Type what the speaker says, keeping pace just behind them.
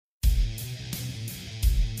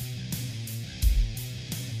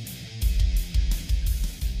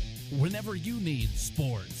whenever you need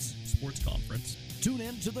sports conference. Tune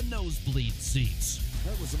in to the Nosebleed Seats.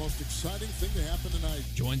 That was the most exciting thing to happen tonight.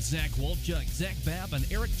 Join Zach Wolchuk, Zach Babb, and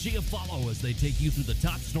Eric Giafalo as they take you through the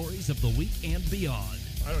top stories of the week and beyond.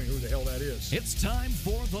 I don't know who the hell that is. It's time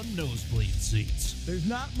for the Nosebleed Seats. There's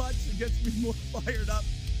not much that gets me more fired up.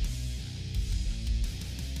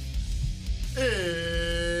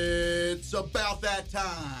 It's about that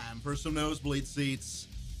time for some Nosebleed Seats.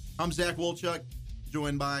 I'm Zach Wolchuk,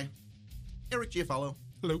 joined by Eric Giafalo.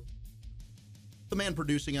 Hello. The man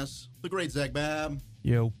producing us, the great Zach Babb.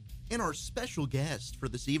 Yo. And our special guest for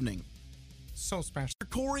this evening, So special.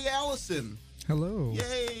 Corey Allison. Hello.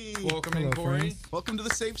 Yay! Welcome in, Corey. Friends. Welcome to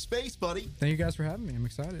the safe space, buddy. Thank you guys for having me. I'm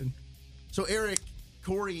excited. So, Eric,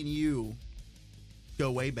 Corey, and you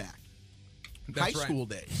go way back. That's High school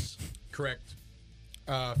days. Correct.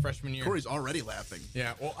 Freshman year. Corey's already laughing.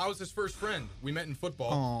 Yeah, well, I was his first friend. We met in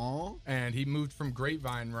football. Aww. And he moved from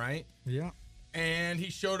Grapevine, right? Yeah. And he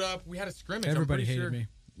showed up. We had a scrimmage. Everybody I'm pretty hated sure. me.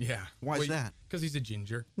 Yeah. Why is that? Because he's a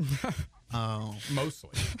ginger. Oh.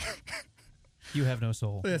 Mostly. You have no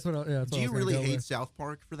soul. That's what. Do you really hate South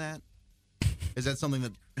Park for that? Is that something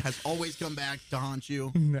that has always come back to haunt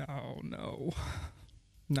you? No,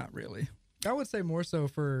 not really. I would say more so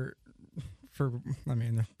for. I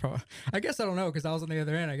mean, I guess I don't know because I was on the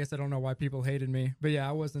other end. I guess I don't know why people hated me. But yeah,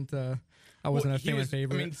 I wasn't a fan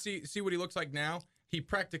favorite. I mean, see what he looks like now. He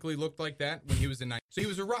practically looked like that when he was in 9. So he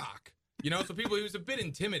was a rock, you know. So he was a bit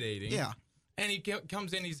intimidating. Yeah. And he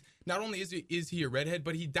comes in. He's not only is he a redhead,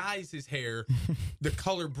 but he dyes his hair the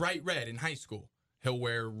color bright red in high school. He'll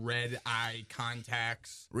wear red eye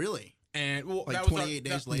contacts. Really? And well, Like that was 28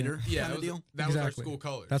 days later Yeah, kind of deal? That was our school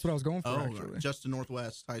colors. That's what I was going for. Oh, actually. Justin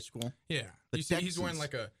Northwest High School. Yeah. The You see, he's wearing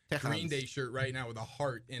Texans. like a Green Texans. Day shirt right now with a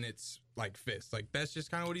heart in its like fist. Like that's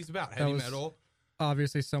just kind of what he's about. That Heavy was metal.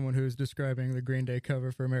 Obviously, someone who's describing the Green Day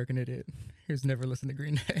cover for American Idiot, who's never listened to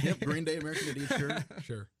Green Day. Yep, Green Day American Idiot shirt.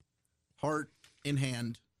 Sure. Heart in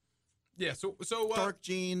hand. Yeah. So Dark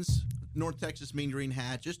jeans, North Texas mean green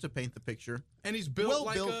hat, just to paint the picture. and he's built Well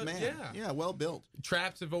like built a man. Yeah, well built.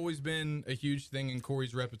 Traps have always been a huge thing in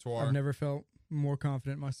Corey's repertoire. I've never felt more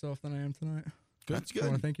confident in myself than I am tonight. That's I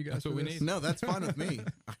want good. to thank you guys That's for what we this. need. No, that's fine with me.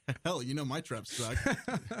 Hell, you know my traps suck.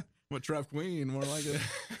 What trap queen? More like it.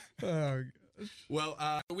 Oh,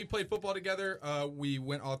 Well, we played football together. We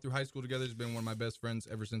went all through high school together. He's been one of my best friends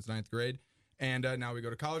ever since 9th grade. And now we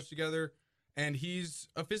go to college together. And he's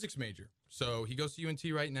a physics major. So he goes to UNT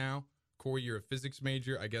right now. Corey, you're a physics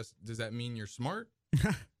major. I guess, does that mean you're smart?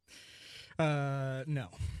 no.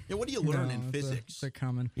 Yeah, what do you learn in It's physics? a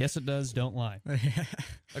common. Yes, it does. Don't lie.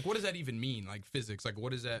 Like, what does that even mean? Like, physics? Like,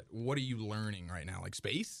 what is that? What are you learning right now? Like,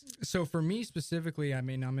 space? So for me specifically, I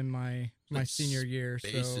mean, I'm in my senior year.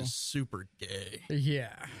 Space So is super gay.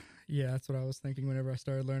 yeah, that's what I was thinking whenever I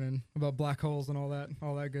started learning about black holes and all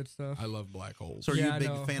that good stuff. I love black holes. So are you Yeah, a I big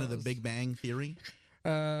know. fan of the Big Bang Theory?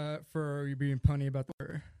 For you being punny about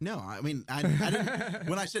the. No, I mean, I didn't.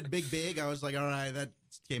 When I said big, I was like, all right, that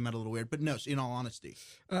came out a little weird. But no, in all honesty,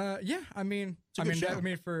 Yeah, I mean, a good show.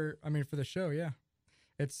 for the show, yeah,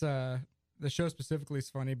 it's the show specifically is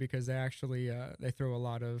funny because they actually they throw a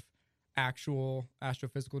lot of actual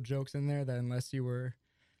astrophysical jokes in there that unless you were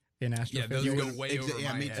in Yeah, astrophysics, those go wouldn't- way over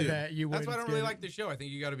yeah, my me head. too. that you That's why I wouldn't don't really get- like the show. I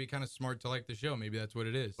think you got to be kind of smart to like the show. Maybe that's what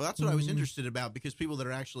it is. well, that's what I was interested about because people that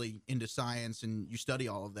are actually into science and you study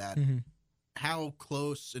all of that, how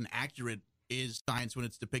close and accurate is science when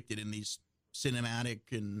it's depicted in these cinematic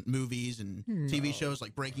and movies and TV shows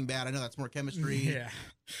like Breaking Bad? I know that's more chemistry. Yeah.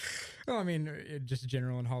 Oh, I mean, just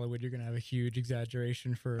general in Hollywood, you're gonna have a huge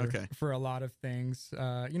exaggeration for a lot of things.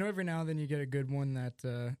 Every now and then you get a good one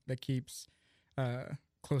that keeps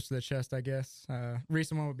close to the chest, I guess.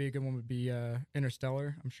 Recent one would be a good one would be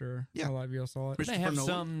Interstellar. I'm sure Yeah. a lot of you all saw it. Did they have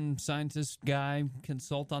some scientist guy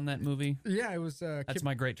consult on that movie? Yeah, it was. That's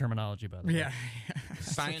my great terminology, by the way. Yeah.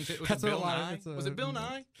 Scientist. Was That's it what a Bill lot of Nye? it's a- Was it Bill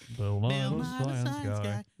Nye? Bill Nye, Bill the Nye, the science science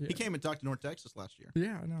guy. Yeah. He came and talked to North Texas last year.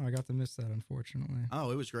 Yeah, no, I got to miss that, unfortunately. Oh,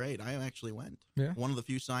 it was great. I actually went. Yeah. One of the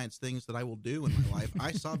few science things that I will do in my life.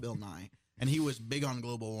 I saw Bill Nye, and he was big on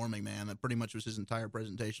global warming, man. That pretty much was his entire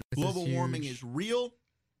presentation. This is Global warming huge. is real,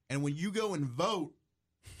 and when you go and vote,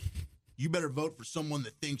 you better vote for someone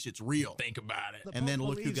that thinks it's real. Think about it. And then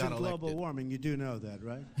look who got in global elected. warming. You do know that,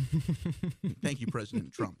 right? Thank you,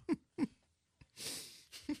 President Trump.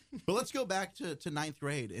 But let's go back to ninth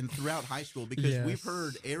grade and throughout high school because Yes. we've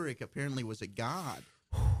heard Eric apparently was a god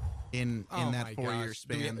in Oh that my 4-year gosh.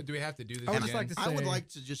 span. Do we have to do this I would again? just like to I would say- like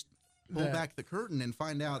to just pull back the curtain and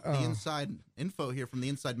find out the inside info here from the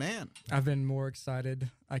inside man. I've been more excited.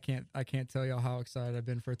 I can't tell y'all how excited I've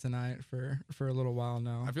been for tonight for a little while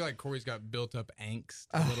now. I feel like Corey's got built up angst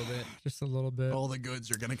a little bit. Just a little bit. All the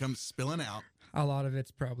goods are gonna come spilling out. A lot of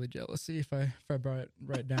it's probably jealousy if I brought it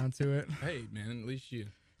right down to it. Hey man, at least you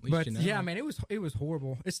but know. yeah, man, it was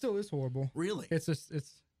horrible. It still is horrible. Really? It's just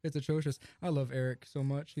it's atrocious. I love Eric so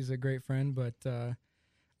much. He's a great friend, but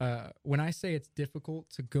when I say it's difficult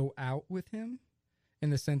to go out with him, in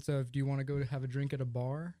the sense of, do you want to go to have a drink at a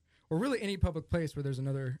bar or really any public place where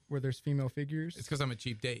there's female figures? It's because I'm a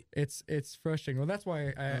cheap date. It's frustrating. Well, that's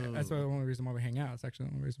why that's the only reason why we hang out. It's actually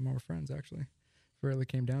the only reason why we're friends. Actually, if it really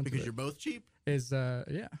came down to it. Because you're both cheap.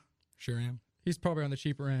 Yeah, Sure am. He's probably on the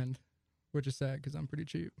cheaper end, which is sad because I'm pretty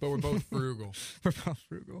cheap. But we're both frugal. We're both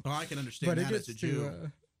frugal. Well, I can understand that as a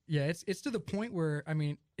Jew. Yeah, it's to the point where, I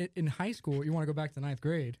mean, in high school, you want to go back to ninth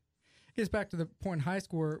grade. It gets back to the point in high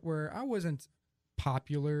school where I wasn't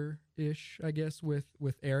popular-ish, I guess, with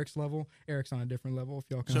Eric's level. Eric's on a different level, if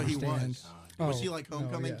y'all can understand. So he was. Was he like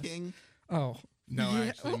homecoming king? Oh. No, I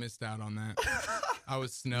actually missed out on that. I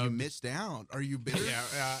was snubbed. You missed out. Are you bitter?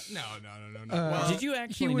 Yeah, no. Well, did you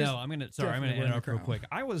actually know? I'm gonna interrupt real quick.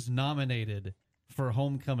 I was nominated for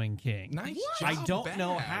homecoming king. Nice. I don't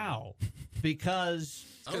know how, because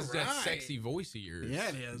that sexy voice of yours. Yeah,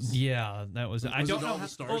 it is. Yeah, that was. I don't know how.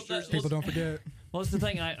 People don't forget. Well, it's the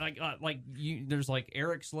thing. There's like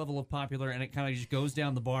Eric's level of popular, and it kind of just goes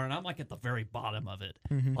down the bar, and I'm like at the very bottom of it.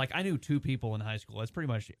 Mm-hmm. Like I knew 2 people in high school. That's pretty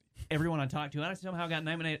much everyone I talked to, and I somehow got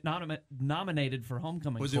nominated for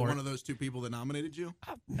homecoming. Was it one of those 2 people that nominated you?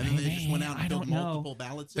 And then they just went out and filled multiple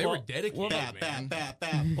ballots. They were dedicated. Bap.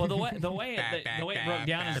 Well, the way it broke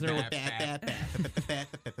down is there.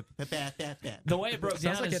 The way it broke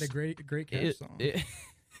down sounds like is it had a great Cavs song.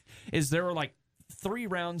 Is there were like 3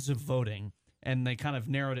 rounds of voting, and they kind of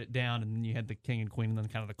narrowed it down, and then you had the king and queen, and then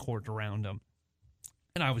kind of the court around them.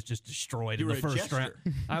 And I was just destroyed in the first round.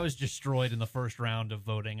 I was destroyed in the first round of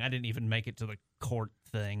voting. I didn't even make it to the court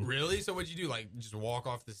thing. Really? So what'd you do? Like just walk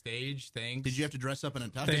off the stage? Thanks. Did you have to dress up in a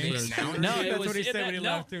tuxedo? No, that's what he said when he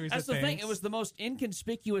left too. That's the thing. It was the most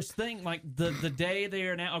inconspicuous thing. Like the day they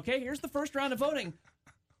are now. Okay, here's the first round of voting.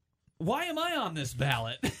 Why am I on this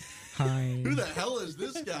ballot? Hi. Who the hell is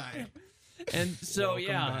this guy? And so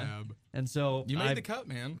Babb. And so you made the cut,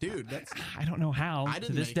 man, dude. That's I don't know how. I didn't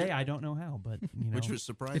to this make day, it. I don't know how, but you know, which was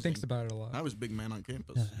surprising. He thinks about it a lot. I was big man on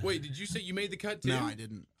campus. Wait, did you say you made the cut too? No, I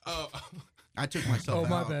didn't. Oh, I took myself. Oh,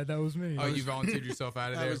 my bad. That was me. Oh, you volunteered yourself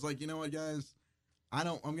out of there. I was like, you know what, guys?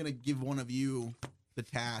 I'm gonna give one of you the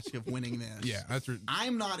task of winning this. Yeah, that's.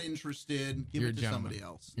 I'm not interested. Give it to somebody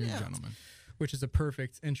else. You're a gentleman. Which is a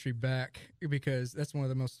perfect entry back, because that's one of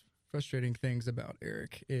the most frustrating things about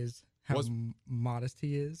Eric is how modest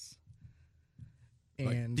he is.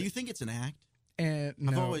 And do you think it's an act? And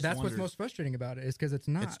no, that's what's most frustrating about it is because it's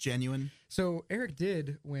not. It's genuine. So Eric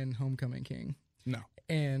did win Homecoming King. No.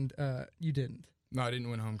 And you didn't. No, I didn't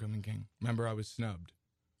win Homecoming King. Remember, I was snubbed.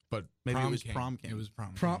 But maybe it was Prom King. It was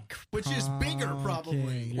Prom King. Which is bigger,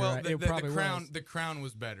 probably. King. Well, right. the crown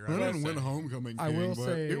was better. I didn't win Homecoming King. I will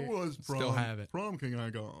say it was still have it. Prom King I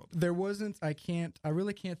got. There wasn't. I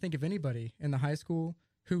really can't think of anybody in the high school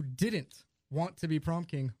who didn't want to be Prom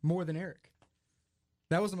King more than Eric.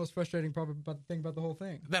 That was the most frustrating thing about the whole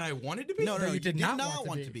thing. That I wanted to be? No, you did not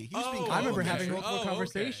want to be. He was being I remember having multiple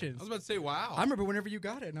conversations. Okay. I was about to say, wow. I remember whenever you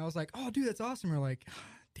got it, and I was like, oh, dude, that's awesome. We're like,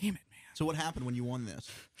 damn it, man. So what happened when you won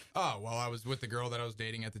this? Oh, well, I was with the girl that I was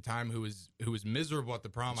dating at the time who was miserable at the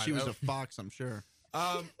prom. She was a fox, I'm sure.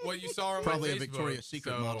 Well, you saw her on probably my Facebook, a Victoria's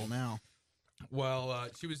Secret model now. Well,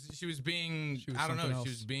 she was being, I don't know, she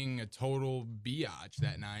was being a total biatch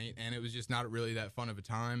that night, and it was just not really that fun of a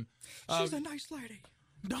time. She's a nice lady.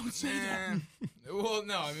 Don't say that. Well,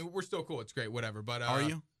 no, I mean, we're still cool. It's great, whatever. But are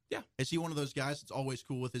you? Yeah. Is he one of those guys that's always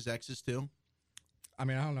cool with his exes too? I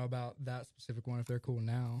mean, I don't know about that specific one if they're cool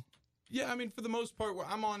now. Yeah, I mean, for the most part,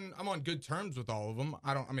 I'm on good terms with all of them.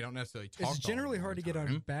 I don't necessarily talk. It's generally hard to get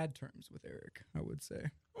on bad terms with Eric, I would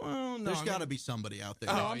say. Well, no, there's got to be somebody out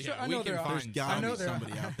there. Oh, I'm sure. I know there are. There's got to be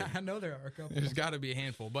somebody out there. I know there are a couple. There's got to be a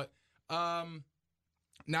handful, but now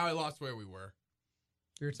I lost where we were.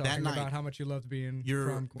 You're talking about how much you loved being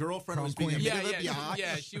your girlfriend was being a bit of a biatch.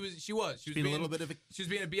 Yeah, she was being a little bit of a. She was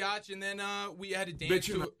being a biatch, and then we had to dance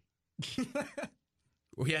to.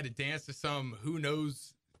 We had to dance to some who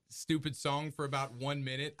knows stupid song for about 1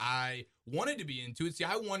 minute. I wanted to be into it. See,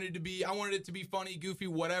 I wanted it to be funny, goofy,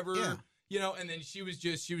 whatever. Yeah. You know, and then she was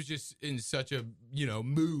just in such a,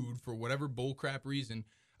 mood for whatever bullcrap reason.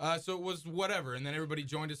 So it was whatever. And then everybody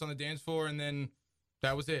joined us on the dance floor, and then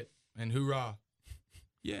that was it. And hoorah.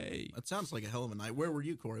 Yay. That sounds like a hell of a night. Where were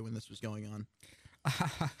you, Corey, when this was going on?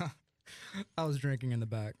 I was drinking in the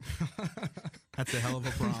back. That's a hell of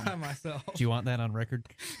a prom. By myself. Do you want that on record?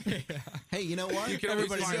 Yeah. Hey, you know what? You can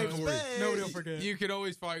always Everybody find safe Corey. space. Nobody will forget. You could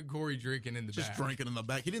always find Corey drinking in the Just back. drinking in the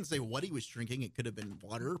back. He didn't say what he was drinking. It could have been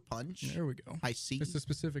water, punch, There we go. high C. It's the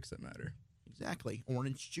specifics that matter. Exactly.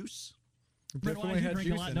 Orange juice. Definitely had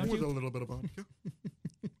juice in it. With a little bit of vodka.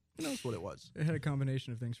 Who knows what it was? It had a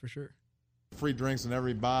combination of things for sure. Free drinks in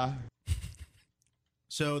every bar.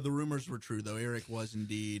 So the rumors were true, though. Eric was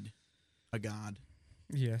indeed a god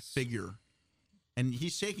Yes. figure. And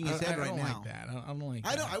he's shaking his head I right don't now. like that. I don't like I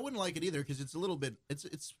that. don't. I wouldn't like it either because it's a little bit.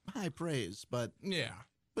 It's high praise, but Yeah.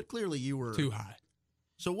 clearly you were Too high.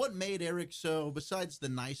 So what made Eric so? Besides the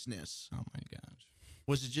niceness, Oh, my gosh.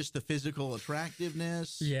 was it just the physical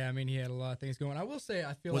attractiveness? Yeah, I mean, he had a lot of things going. I will say,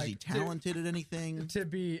 I feel Was like he talented at anything? To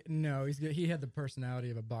be no, he's good. He had the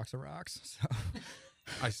personality of a box of rocks. So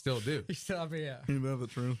I still do. he still, I mean, yeah. You know the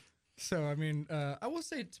truth. So I mean, I will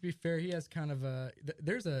say, to be fair, he has kind of a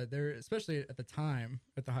there, especially at the time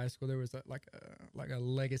at the high school, there was like a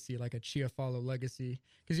legacy, like a Chiafalo legacy,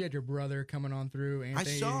 because you had your brother coming on through.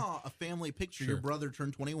 Anthony. I saw a family picture. Sure. Your brother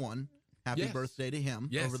turned 21. Happy Yes. birthday to him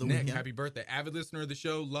Yes, over the Nick, weekend. happy birthday. Avid listener of the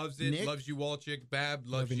show, loves it. Nick? Loves you, Walchick. Babb,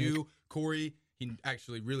 loves Love you, you. Nick. Corey, he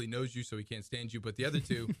actually really knows you, so he can't stand you. But the other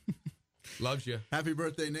two, loves you. Happy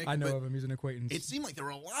birthday, Nick. I know But of him. He's an acquaintance. it seemed like there were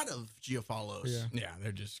a lot of Giafalos. Yeah. Yeah,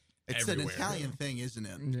 they're just It's everywhere. an Italian thing, isn't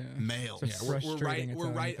it? Yeah. Males. It's a Yeah, we're right. frustrating We're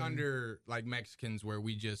right Italian thing. under like Mexicans, where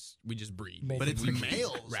we just breed. But But it's We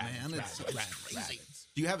males, rabbits, man. It's rabbits, crazy. rabbits.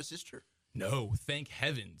 Do you have a sister? No, thank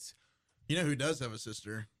heavens. You know who does have a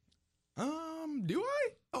sister? Do I?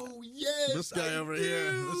 Oh, yes. This guy I over do.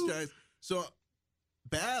 here. This guy. So,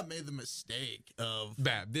 Babb made the mistake of.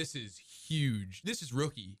 Babb, this is huge. This is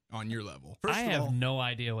rookie on your level. First I of have all, no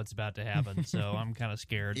idea what's about to happen, so I'm kind of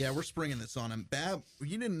scared. Yeah, we're springing this on him. Babb,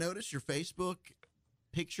 you didn't notice your Facebook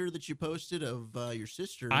picture that you posted of your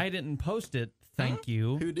sister? I didn't post it. Thank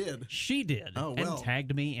you. Who did? She did. Oh, well. And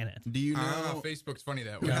tagged me in it. Do you know Facebook's funny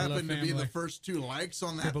that who way. I love happened to be family. the first 2 likes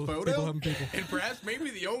on that People photo? helping people. And perhaps maybe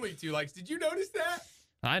the only 2 likes. Did you notice that?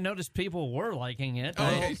 I noticed people were liking it. Oh,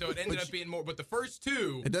 okay, so it ended up being more. But the first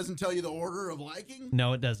 2. It doesn't tell you the order of liking?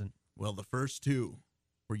 No, it doesn't. Well, the first 2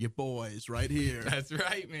 were your boys right here. That's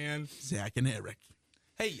right, man. Zach and Eric.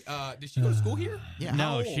 Hey, did she go to school here? Yeah. No,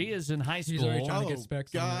 how old? she is in high He's school. already trying to Oh, get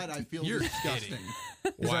specs on God, it. I feel You're disgusting.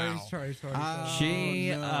 He's Wow. already sorry.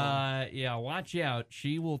 She, Oh, no. yeah, watch out.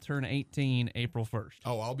 She will turn 18 April 1st.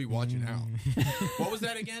 Oh, I'll be watching out. What was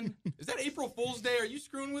that again? Is that April Fool's Day? Are you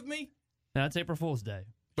screwing with me? That's April Fool's Day.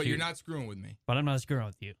 But you're not screwing with me. But I'm not screwing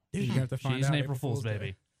with you. You're gonna have to find She's out an April Fool's Day.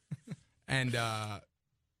 baby. And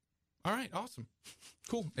all right, awesome,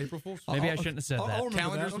 cool. April Fool's. Maybe I shouldn't have said I'll that. remember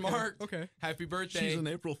Calendar's that. Okay. marked. Okay. Happy birthday. She's an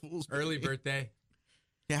April Fool's baby. Early birthday.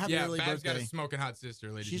 Yeah, happy Yeah, early Bab's got birthday. a smoking hot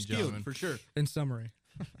sister, ladies She's and gentlemen. cute, for sure. In summary,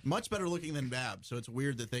 Much better looking than Babb, so it's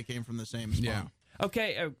weird that they came from the same spawn. Yeah.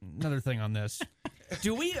 Okay, another thing on this.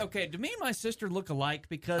 Do me and my sister look alike?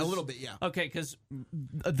 Because A little bit, yeah. Okay, because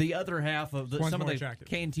the other half of One's some of more the attractive.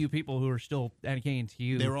 KNTU people who are still at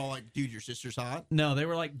KNTU, They were all like, dude, your sister's hot. no, they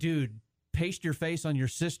were like, dude, paste your face on your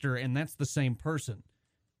sister, and that's the same person.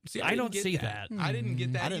 See, I didn't don't get see that. I didn't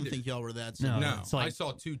get that I didn't either. think y'all were that No. similar. No, It's like- I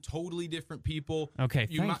saw 2 totally different people. Okay,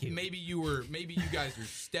 thank might, you. Maybe you guys are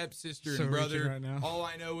stepsister So and brother. reaching right now. All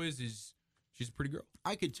I know is she's a pretty girl.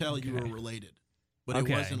 I could tell you were Okay. related, but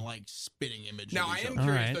Okay. it wasn't like spitting image. Now of I each am other.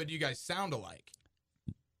 curious All right. though. Do you guys sound alike?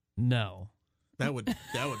 No. That would be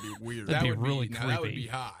weird. That'd be would really now that would creepy. be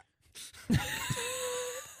hot.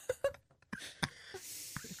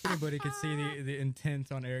 if anybody could see the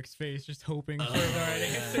intent on Eric's face, just hoping for the right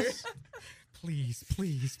answer.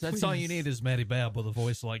 Please. That's all you need is Maddie Babb with a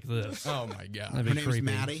voice like this. Oh my god. That'd be Her name's creepy.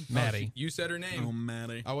 Maddie? Maddie. You said her name. Oh,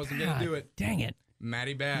 Maddie. I wasn't gonna do it. Dang it.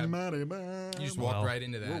 Maddie Babb. Maddie, Babb. You just walked Well, right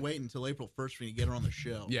into that. We're waiting until April 1st for you to get her on the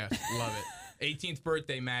show. Yes, love it. 18th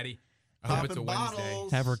birthday, Maddie. I hope it's a Popping Wednesday.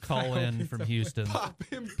 bottles. Have her call in from Houston. Pop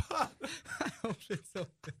him, pop.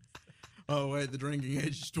 Oh, wait, the drinking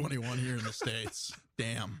age is 21 here in the States.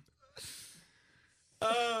 Damn.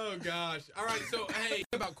 Oh gosh. All right. So hey,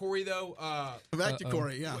 about Corey though. Back to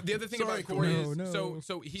Corey, yeah. The other thing Sorry, about Corey is No.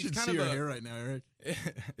 so You he's should kind see of her a. hair right now, Eric.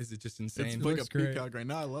 Is it just It's insane? like a looks great. peacock right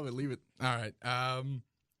now. I love it. Leave it. All right.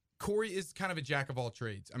 Corey is kind of a jack of all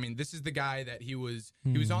trades. I mean, this is the guy that he was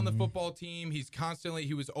on the football team.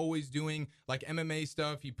 He was always doing like MMA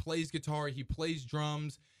stuff. He plays guitar, he plays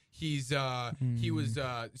drums. He was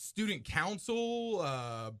student council.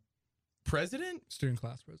 president, student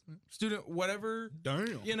class president, student whatever.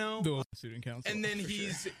 Damn. You know, the student council. and then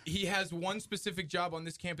he has one specific job on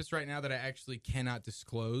this campus right now that I actually cannot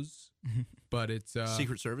disclose, but it's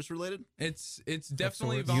Secret Service related. It's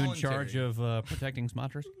definitely You voluntary. in charge of protecting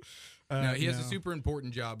Smotters? No, he has a super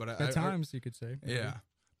important job, but at times you could say. Yeah,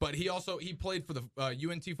 but he played for the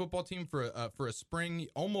UNT football team for a spring.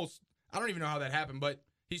 Almost, I don't even know how that happened, but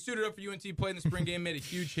he suited up for UNT, played in the spring game, made a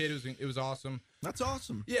huge hit. It was awesome. That's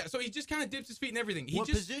awesome. Yeah, so he just kind of dips his feet in everything. What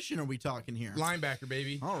position are we talking here? Linebacker,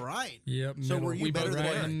 baby. All right. Yep. So were you better than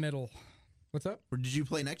right in Eric? the middle? What's up? Or did you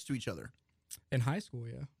play next to each other? In high school,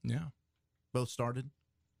 yeah. Yeah, Both started.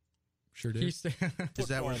 sure did. Is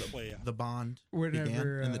that where the bond began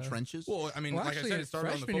in the trenches? Well, I mean, like I said, it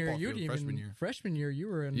started on the football field freshman year. Freshman year, you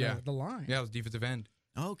were in the line. Yeah, I was defensive end.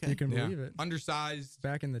 Oh, okay. You can believe it. Undersized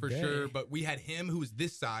back in the for day. sure, but we had him who was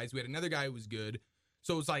this size. We had another guy who was good.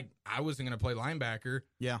 So it was like I wasn't going to play linebacker.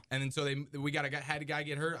 Yeah. And then so had a guy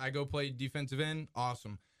get hurt. I go play defensive end.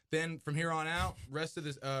 Awesome. Then from here on out, rest of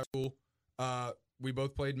this school, we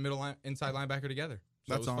both played inside linebacker together.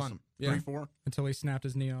 So That's it was awesome. Fun. Yeah. 3-4. Until he snapped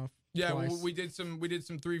his knee off. Yeah, twice. we did some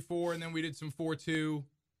 3-4, and then we did some 4-2.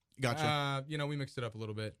 Gotcha. We mixed it up a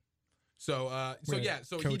little bit. So he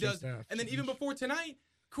does. Staff. And then even before tonight,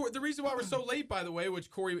 the reason why we're so late, by the way, which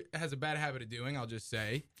Corey has a bad habit of doing, I'll just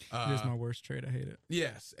say. It is my worst trait. I hate it.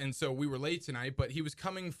 Yes, and so we were late tonight, but he was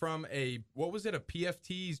coming from a PFT?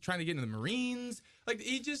 He's trying to get into the Marines. Like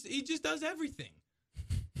he just does everything.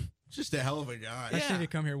 Just a hell of a guy. I just need to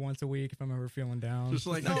come here once a week if I'm ever feeling down. Just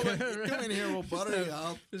like, come in here, we'll butter you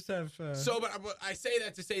up. Just have. But I say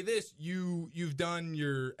that to say this: you've done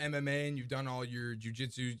your MMA and you've done all your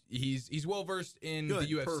jiu-jitsu. He's well versed in the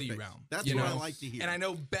UFC perfect. realm. That's what I like to hear. And I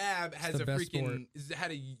know Babb has the best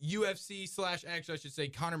had a UFC / actually I should say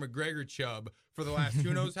Conor McGregor chub for the last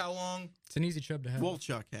who knows how long. It's an easy chub to have.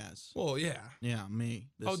 Wolchuk has. Well, yeah. Yeah, me.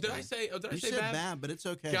 Did I say you said Babb, but it's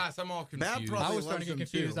okay. Gosh, I'm all confused. I was starting to get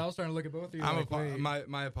confused. I was starting to look at both of you.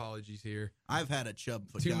 My apologies here. I've had a chub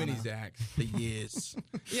for Too many Zacks. For years.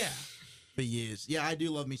 Yeah. For years. Yeah, I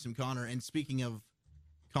do love me some Conor. And speaking of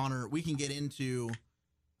Conor, we can get into.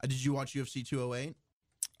 Did you watch UFC 208?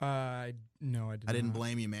 No, I didn't. I didn't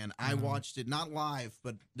blame you, man. I watched it not live,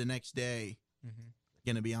 but the next day. Mm-hmm.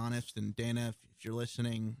 Gonna be honest, and Dana, if you're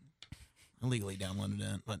listening, I illegally downloaded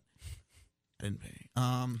it, but I didn't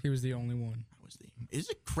pay. He was the only one. It's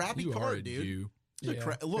a crappy card, dude. Look,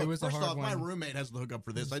 first off, my roommate has the hookup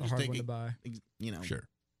for this. I just take it. Buy. Sure.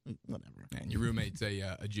 Whatever. And your roommate's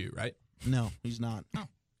a Jew, right? No, he's not. Oh.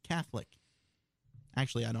 Catholic.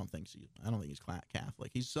 Actually, I don't think so. I don't think he's Catholic.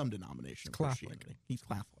 He's some denomination of Christianity. He's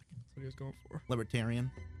Catholic. That's what he was going for. Libertarian.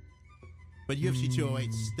 But UFC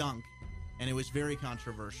 208 stunk, and it was very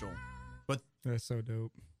controversial. But that's so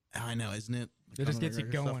dope. I know, isn't it? It just gets you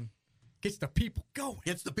going. Stuff. Gets the people going.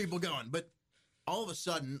 Gets the people going. But all of a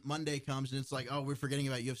sudden, Monday comes, and it's like, oh, we're forgetting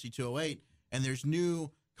about UFC 208, and there's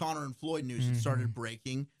new Conor and Floyd news that started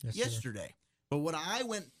breaking yesterday. But what I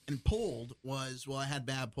went and pulled was, I had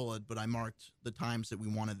Babb pull it, but I marked the times that we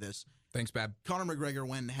wanted this. Thanks, Babb. Conor McGregor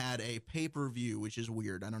went and had a pay-per-view, which is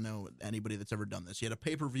weird. I don't know anybody that's ever done this. He had a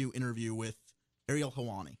pay-per-view interview with Ariel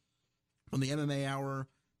Helwani from the MMA Hour,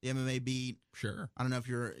 the MMA Beat. Sure. I don't know if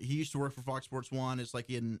he used to work for Fox Sports 1. It's like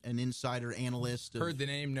an insider analyst. Heard the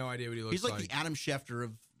name, no idea what he looks like. He's like the Adam Schefter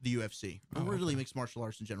of the UFC. Really mixed martial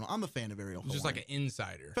arts in general. I'm a fan of Ariel Helwani. Just like an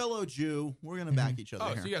insider. Fellow Jew. We're going to back each other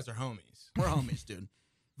here. So you guys are homies. We're homies, dude.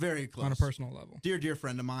 Very close. On a personal level. Dear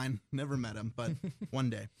friend of mine. Never met him, but one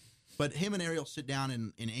day. But him and Ariel sit down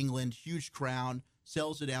in England. Huge crowd.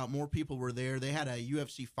 Sells it out. More people were there. They had a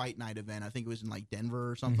UFC Fight Night event. I think it was in like Denver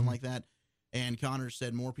or something like that. And Conor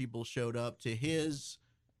said more people showed up to his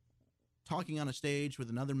talking on a stage with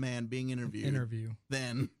another man being interviewed.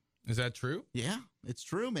 Then is that true? Yeah, it's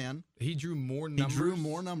true, man. He drew more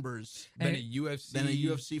numbers. Than a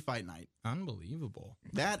UFC Fight Night. Unbelievable.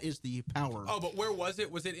 That is the power. Oh, but where was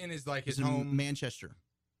it? Was it in his home? Manchester.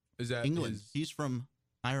 Is that England? He's from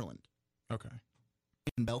Ireland. Okay.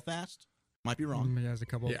 In Belfast. Might be wrong. He has a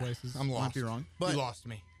couple of places. I'm lost. Might be wrong. But you lost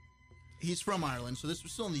me. He's from Ireland, so this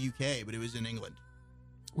was still in the UK, but it was in England.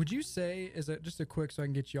 Would you say, just a quick, so I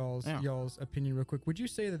can get y'all's opinion real quick, would you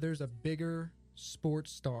say that there's a bigger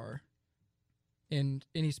sports star in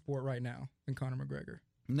any sport right now than Conor McGregor?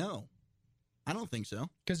 No. I don't think so.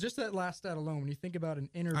 Because just that last stat alone, when you think about an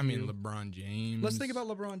interview. I mean, LeBron James. Let's think about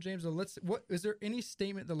LeBron James, though. Is there any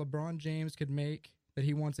statement that LeBron James could make that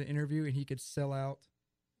he wants an interview and he could sell out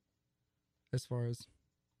as far as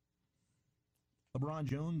LeBron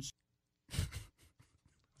Jones?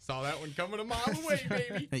 Saw that one coming a mile away,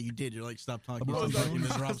 baby. Hey, you did. You're like, stop talking. I was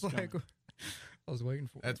like, I was waiting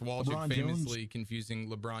for it. That's Waldron famously confusing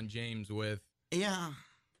LeBron James with. Yeah.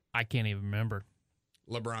 I can't even remember.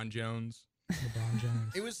 LeBron Jones. LeBron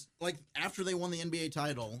Jones. It was like after they won the NBA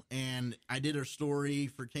title, and I did a story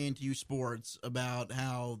for KNTU Sports about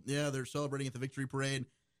how, they're celebrating at the victory parade,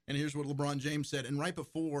 and here's what LeBron James said. And right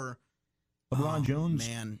before LeBron Jones,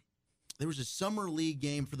 man, there was a summer league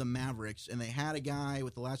game for the Mavericks, and they had a guy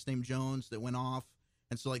with the last name Jones that went off.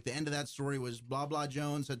 And so, like, the end of that story was blah, blah,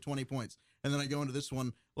 Jones had 20 points. And then I go into this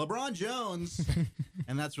one, LeBron Jones,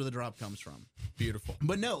 and that's where the drop comes from. Beautiful.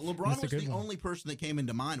 But no, LeBron was the only person that came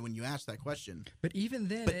into mind when you asked that question. But even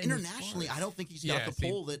then, but internationally, I don't think he's got the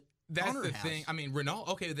pull that that's Connor the has. thing. I mean, Ronaldo.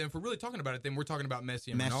 Okay, then if we're really talking about it, then we're talking about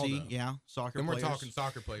Messi and Ronaldo. Yeah, soccer then players. Then we're talking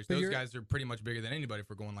soccer players. Those guys are pretty much bigger than anybody if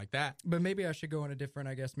we're going like that. But maybe I should go in a different,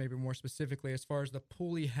 I guess, maybe more specifically as far as the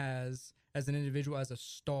pull he has as an individual, as a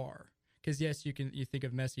star. Because, yes, you think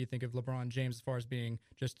of Messi, you think of LeBron James as far as being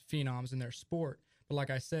just phenoms in their sport. But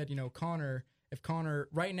like I said, Connor, if Connor,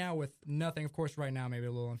 right now with nothing, of course, right now maybe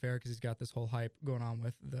a little unfair because he's got this whole hype going on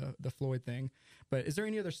with the Floyd thing. But is there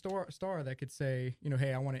any other star that could say,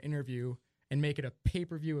 hey, I want to interview and make it a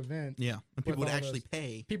pay-per-view event? Yeah, and people would actually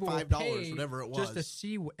pay $5, whatever it was. Just to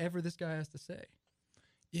see whatever this guy has to say.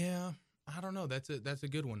 Yeah, I don't know. That's a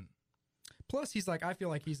good one. Plus, I feel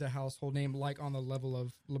like he's a household name, like on the level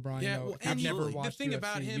of LeBron. Yeah, I've never watched the thing UFC,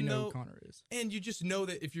 about him, though, who Connor is. And you just know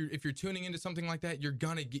that if you're tuning into something like that, you're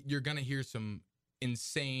gonna hear some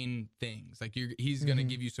insane things. Like he's gonna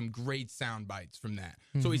give you some great sound bites from that.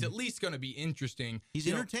 So he's at least gonna be interesting. He's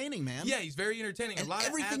entertaining, man. Yeah, he's very entertaining. And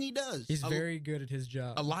everything he does. He's very good at his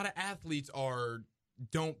job. A lot of athletes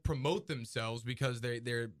don't promote themselves because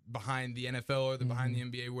they're behind the NFL or they're behind the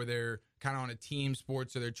NBA, where they're kind of on a team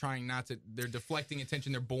sport, so they're trying not to. They're deflecting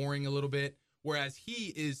attention. They're boring a little bit. Whereas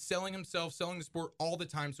he is selling himself, selling the sport all the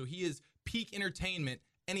time. So he is peak entertainment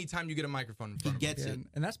anytime you get a microphone in front of him. He gets it.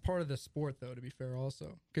 And that's part of the sport, though, to be fair,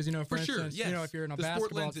 also. Because, for instance, sure, yes. If you're in a the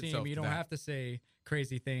basketball team, you don't have to say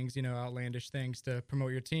crazy things, outlandish things to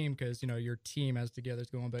promote your team because, your team as together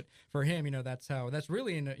is going. But for him, that's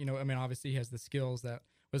really, obviously he has the skills that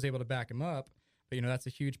was able to back him up. But, that's a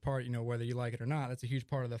huge part, whether you like it or not, that's a huge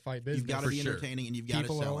part of the fight business. You've got to be entertaining and you've got to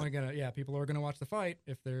sell it. People are going to watch the fight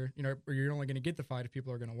if they're, or you're only going to get the fight if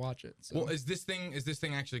people are going to watch it. So. Well, is this thing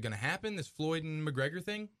actually going to happen, this Floyd and McGregor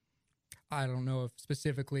thing? I don't know if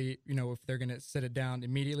specifically, if they're going to sit it down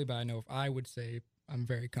immediately, but I know if I would say I'm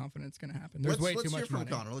very confident it's going to happen. There's way too much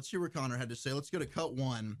money. Let's hear what Connor had to say. Let's go to cut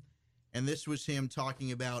one. And this was him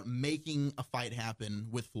talking about making a fight happen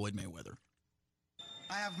with Floyd Mayweather.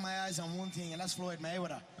 I have my eyes on one thing, and that's Floyd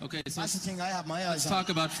Mayweather. Okay, so that's the thing I have my eyes on. Let's talk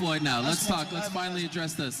about Floyd now. Let's finally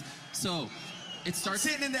address this. So, it starts...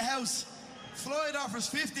 I'm sitting in the house. Floyd offers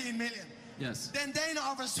 15 million. Yes. Then Dana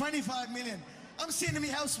offers 25 million. I'm sitting in my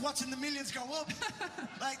house watching the millions go up.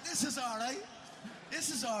 Like, this is all right. This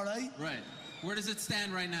is all right. Right. Where does it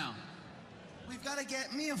stand right now?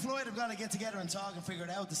 Me and Floyd have got to get together and talk and figure it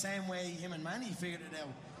out the same way him and Manny figured it out.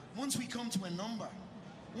 Once we come to a number,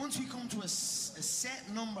 once we come to a set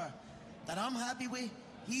number that I'm happy with,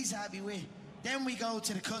 he's happy with, then we go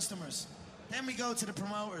to the customers. Then we go to the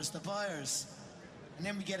promoters, the buyers, and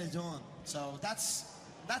then we get it done. So that's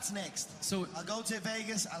next. So I'll go to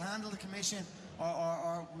Vegas, I'll handle the commission,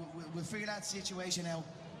 or we'll figure that situation out,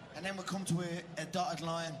 and then we'll come to a dotted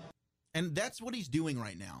line. And that's what he's doing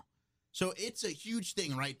right now. So it's a huge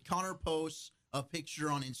thing, right? Connor posts a picture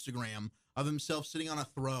on Instagram of himself sitting on a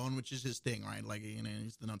throne, which is his thing, right? Like,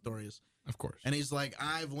 he's the notorious. Of course. And he's like,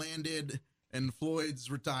 I've landed and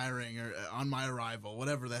Floyd's retiring or on my arrival,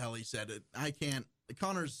 whatever the hell he said. I can't.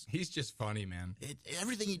 Connor's. He's just funny, man.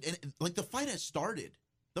 Everything. Like, the fight has started.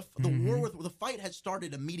 The war with the fight has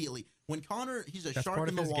started immediately. When Connor, he's a shark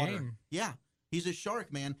in the water. Game. Yeah. He's a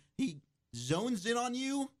shark, man. He zones in on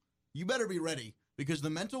you. You better be ready because the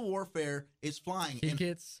mental warfare is flying. He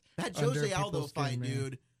gets that Jose Aldo fight,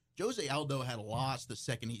 dude. Jose Aldo had lost the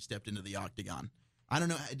second he stepped into the octagon. I don't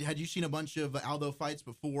know. Had you seen a bunch of Aldo fights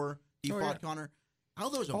before he fought Connor?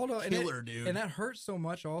 Aldo's a killer, dude. And that hurts so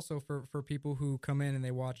much also for people who come in and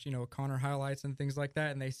they watch, Connor highlights and things like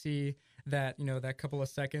that, and they see that, that couple of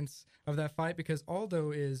seconds of that fight because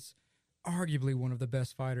Aldo is arguably one of the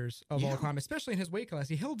best fighters of all time, especially in his weight class.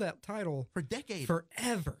 He held that title for decades,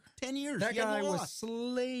 forever, 10 years. That guy was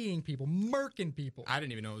slaying people, murking people. I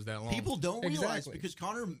didn't even know it was that long. People don't realize because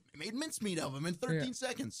Connor made mincemeat of him in 13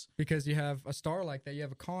 seconds. Because you have a star like that, you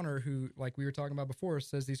have a Connor who, like we were talking about before,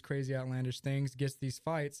 says these crazy outlandish things, gets these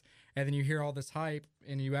fights, and then you hear all this hype,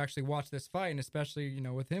 and you actually watch this fight, and especially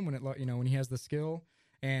when him when he has the skill.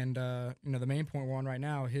 And, the main point we're on right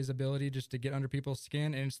now, his ability just to get under people's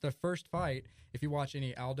skin. And it's the first fight. If you watch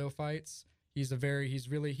any Aldo fights, He's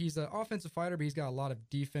an offensive fighter, but he's got a lot of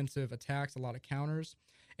defensive attacks, a lot of counters.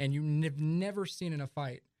 And you've never seen in a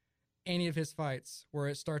fight, any of his fights, where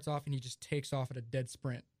it starts off and he just takes off at a dead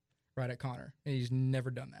sprint right at Conor. And he's never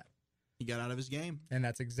done that. He got out of his game. And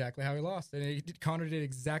that's exactly how he lost. And Conor did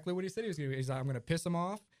exactly what he said he was going to do. He's like, I'm going to piss him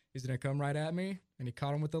off. He's going to come right at me. And he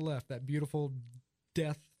caught him with the left, that beautiful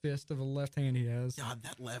death fist of a left hand he has. God,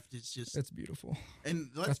 that left is just... It's beautiful. And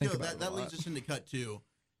let's go. That leads us into cut 2.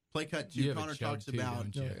 Play cut 2. Conor talks about...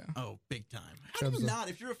 Oh, big time. How do you not?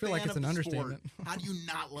 If you're a fan of the sport, how do you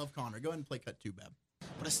not love Conor? Go ahead and play cut 2, Babb.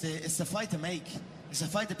 But it's the fight to make. It's the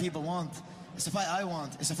fight that people want. It's the fight I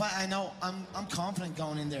want. It's the fight I know. I'm confident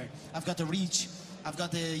going in there. I've got the reach. I've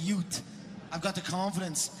got the youth. I've got the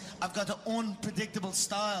confidence. I've got the unpredictable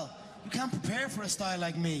style. You can't prepare for a style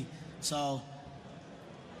like me. So,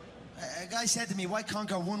 a guy said to me, why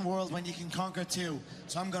conquer one world when you can conquer 2?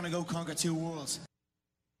 So I'm going to go conquer 2 worlds.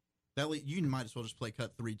 You might as well just play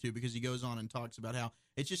cut 3, too, because he goes on and talks about how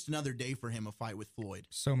it's just another day for him, a fight with Floyd.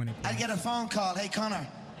 So many points. I get a phone call. Hey, Conor,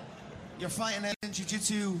 you're fighting in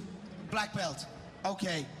jiu-jitsu black belt.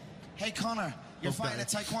 Okay. Hey, Conor, you're fighting a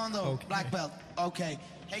taekwondo black belt. Okay.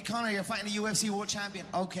 Hey, Conor, you're fighting a UFC world champion.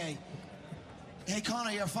 Okay. Hey,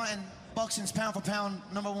 Conor, you're fighting boxing's pound for pound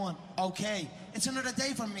 #1. Okay. It's another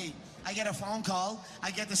day for me. I get a phone call. I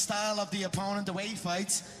get the style of the opponent, the way he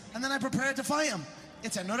fights, and then I prepare to fight him.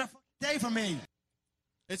 It's another day for me.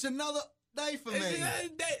 It's another day for me.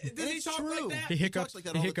 Does he talk like that? He talks like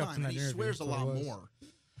that all the time, and he swears a lot more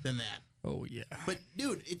than that. Oh, yeah. But,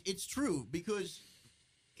 dude, it's true, because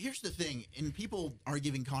here's the thing, and people are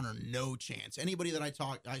giving Conor no chance. Anybody that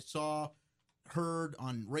I saw, heard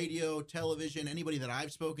on radio, television, anybody that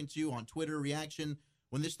I've spoken to on Twitter, reaction,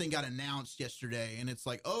 when this thing got announced yesterday, and it's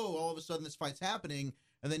like, oh, all of a sudden this fight's happening,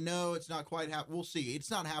 and then, no, it's not quite happening. We'll see. It's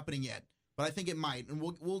not happening yet. But I think it might, and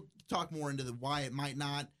we'll talk more into the why it might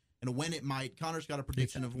not and when it might. Conor's got a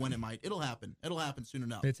prediction of when it might. It'll happen. It'll happen soon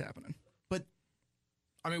enough. It's happening. But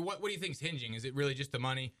I mean, what do you think's hinging? Is it really just the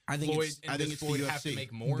money? I think Floyd it's Floyd the UFC. Have to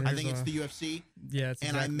make more? I think it's the UFC. Yeah, it's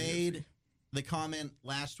and I made the comment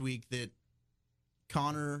last week that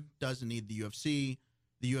Conor doesn't need the UFC.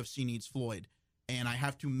 The UFC needs Floyd, and I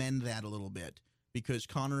have to mend that a little bit because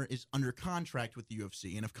Conor is under contract with the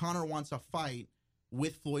UFC, and if Conor wants a fight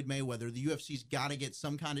with Floyd Mayweather, the UFC's got to get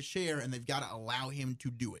some kind of share, and they've got to allow him to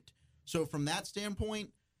do it. So from that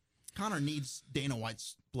standpoint, Conor needs Dana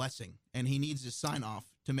White's blessing, and he needs his sign-off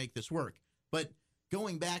to make this work. But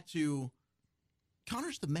going back to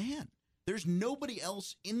Conor's the man. There's nobody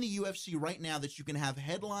else in the UFC right now that you can have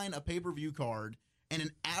headline a pay-per-view card, and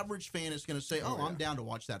an average fan is going to say, I'm down to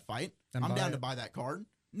watch that fight. I'm down to buy that card.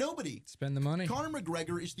 Nobody. Spend the money. Conor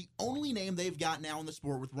McGregor is the only name they've got now in the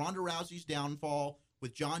sport, with Ronda Rousey's downfall,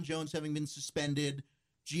 with John Jones having been suspended.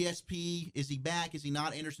 GSP, is he back? Is he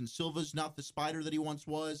not? Anderson Silva's not the spider that he once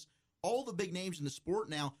was. All the big names in the sport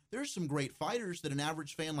now, there's some great fighters that an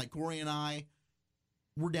average fan like Corey and I,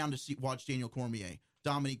 we're down to watch Daniel Cormier,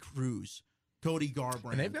 Dominique Cruz, Cody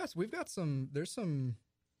Garbrandt. And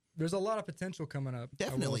there's a lot of potential coming up.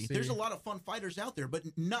 Definitely. There's a lot of fun fighters out there, but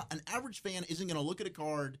not an average fan isn't going to look at a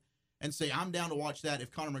card and say, I'm down to watch that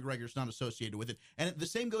if Conor McGregor's not associated with it. And the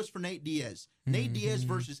same goes for Nate Diaz. Nate Diaz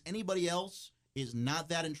versus anybody else is not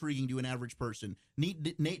that intriguing to an average person.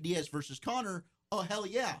 Nate Diaz versus Conor, oh, hell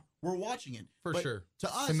yeah, we're watching it. For sure.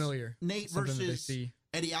 To us, familiar. Nate versus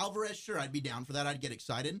Eddie Alvarez, sure, I'd be down for that. I'd get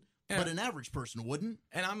excited. Yeah. But an average person wouldn't.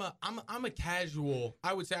 And I'm a casual,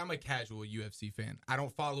 I would say I'm a casual UFC fan. I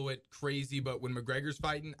don't follow it crazy, but when McGregor's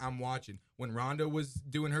fighting, I'm watching. When Ronda was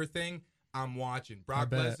doing her thing, I'm watching. Brock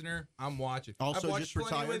Lesnar, I'm watching. Also just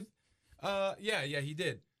retired? Yeah, he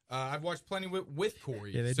did. I've watched plenty with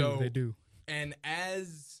Corey. Yeah, they do. And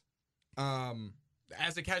as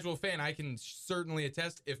a casual fan, I can certainly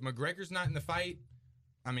attest, if McGregor's not in the fight,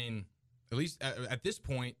 I mean, at least at this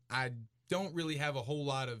point, I don't really have a whole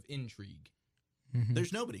lot of intrigue. Mm-hmm.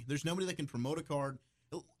 There's nobody that can promote a card.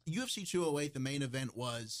 UFC 208, the main event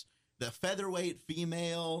was the featherweight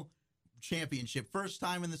female championship. First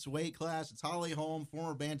time in this weight class. It's Holly Holm,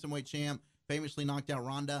 former bantamweight champ, famously knocked out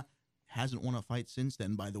Ronda. Hasn't won a fight since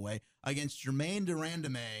then, by the way, against Germaine de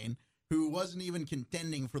Randamie, who wasn't even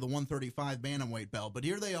contending for the 135 bantamweight belt. But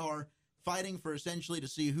here they are, fighting for essentially to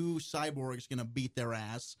see who Cyborg is going to beat their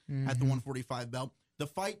ass at the 145 belt. The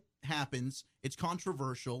fight happens. It's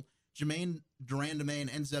controversial. Germaine de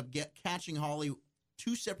Randamie ends up catching Holly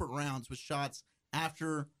 2 separate rounds with shots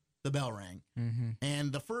after the bell rang.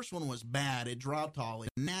 And the first one was bad. It dropped Holly.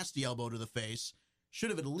 Nasty elbow to the face. Should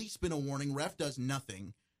have at least been a warning. Ref does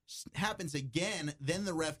nothing. happens again, then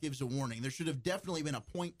the ref gives a warning. There should have definitely been a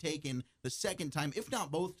point taken the second time, if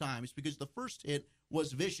not both times, because the first hit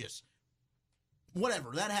was vicious.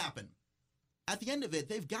 Whatever, that happened. At the end of it,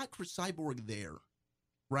 they've got Chris Cyborg there,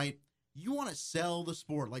 right? You want to sell the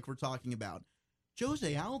sport like we're talking about.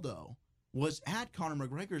 Jose Aldo was at Conor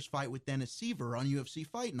McGregor's fight with Dennis Seaver on UFC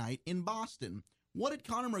Fight Night in Boston. What did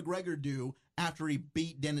Conor McGregor do after he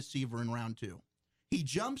beat Dennis Seaver in round 2? He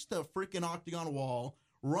jumps the freaking octagon wall,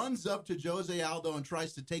 runs up to Jose Aldo and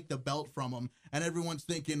tries to take the belt from him, and everyone's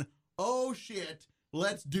thinking, oh shit,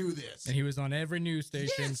 let's do this. And he was on every news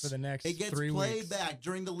station for the next 3 weeks. It gets played back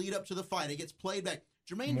during the lead up to the fight. It gets played back.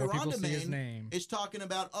 Jermaine Durandamane is talking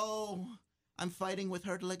about, oh, I'm fighting with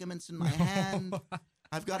hurt ligaments in my hand.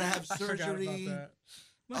 I've got to have surgery.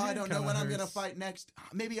 I don't know when I'm going to fight next.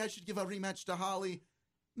 Maybe I should give a rematch to Holly.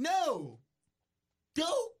 No.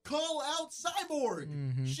 Don't call out Cyborg.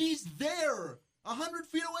 Mm-hmm. She's there, 100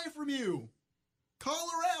 feet away from you. Call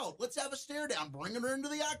her out. Let's have a stare down. Bring her into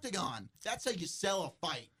the octagon. That's how you sell a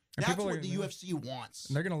fight. That's what the UFC wants.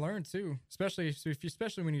 And they're going to learn too,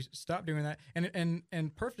 especially when you stop doing that.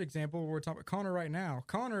 And perfect example, we're talking about Conor right now.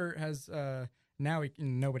 Conor has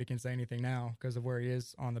nobody can say anything now because of where he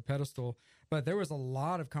is on the pedestal. But there was a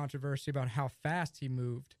lot of controversy about how fast he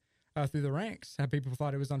moved through the ranks. How people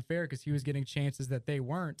thought it was unfair because he was getting chances that they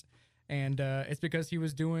weren't, and it's because he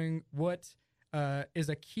was doing what is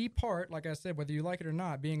a key part. Like I said, whether you like it or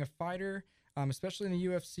not, being a fighter, especially in the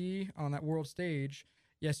UFC on that world stage.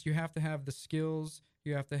 Yes, you have to have the skills,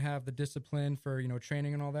 you have to have the discipline for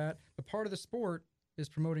training and all that. But part of the sport is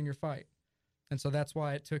promoting your fight, and so that's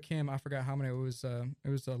why it took him. I forgot how many it was. It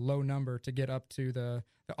was a low number to get up to the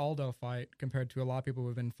Aldo fight compared to a lot of people who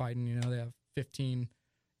have been fighting. They have 15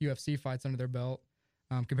 UFC fights under their belt.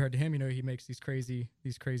 Compared to him, he makes these crazy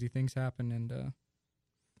things happen and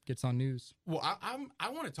gets on news. Well, I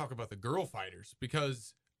want to talk about the girl fighters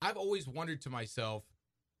because I've always wondered to myself,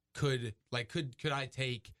 could I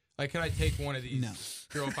take one of these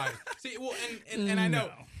girl fighters? See, well, and I know,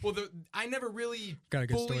 well, I never really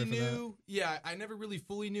fully knew. Yeah, I never really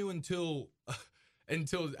fully knew until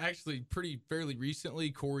actually fairly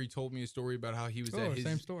recently. Corey told me a story about how he was at his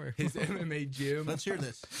MMA gym. Let's hear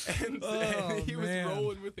this. And he was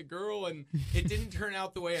rolling with a girl, and it didn't turn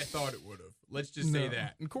out the way I thought it would have. Let's just say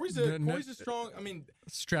that. And Corey's a strong. I mean,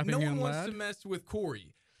 strapping no one young wants lad to mess with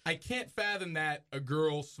Corey. I can't fathom that a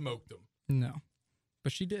girl smoked him. No,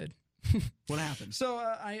 but she did. What happened? So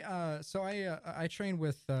I train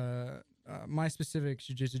with my specific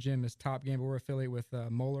jiu-jitsu gym is Top Game, but we're affiliated with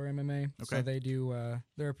Moeller MMA. Okay. So they do.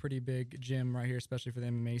 They're a pretty big gym right here, especially for the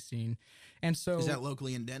MMA scene. And so is that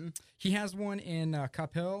locally in Denton? He has one in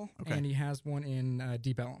Capel, and he has one in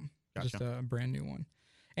Deep Ellum, just a brand new one.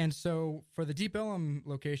 And so for the Deep Ellum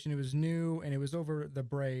location, it was new and it was over the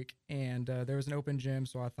break, and there was an open gym.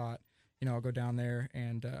 So I thought, I'll go down there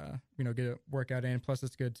and get a workout in. Plus,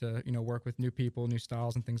 it's good to work with new people, new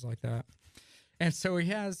styles, and things like that. And so he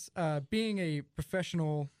has, being a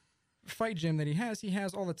professional fight gym that he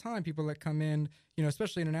has all the time people that come in,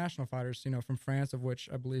 especially international fighters, from France, of which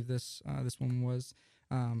I believe this one was,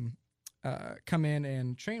 come in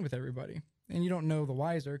and train with everybody. And you don't know the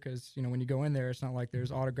wiser because, when you go in there, it's not like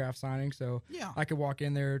there's autograph signing. So I could walk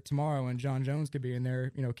in there tomorrow and John Jones could be in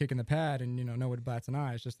there, kicking the pad and, nobody bats an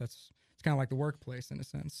eye. It's just it's kind of like the workplace in a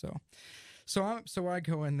sense. So I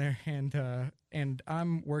go in there and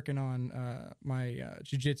I'm working on my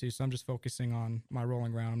jiu-jitsu. So I'm just focusing on my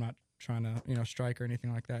rolling ground. I'm not trying to, strike or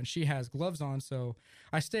anything like that. And she has gloves on. So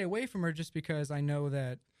I stay away from her just because I know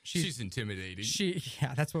that she's intimidating.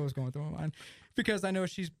 That's what was going through my mind. Because I know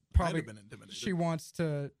she's probably she wants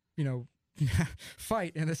to,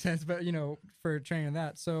 fight in a sense, but for training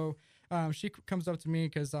that. So she comes up to me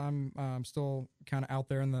because I'm still kind of out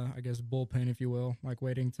there in the, I guess, bullpen, if you will, like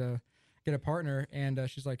waiting to get a partner. And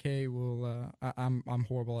she's like, "Hey, I'm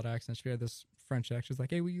horrible at accents." She had this French accent. She's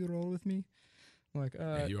like, "Hey, will you roll with me?" I'm like,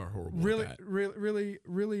 yeah, you are horrible.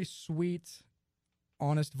 Really sweet,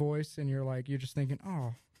 honest voice, and you're just thinking,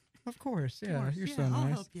 "Oh, of course, yeah, you're so nice." I'll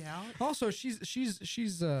help you out. Also, she's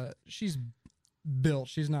built.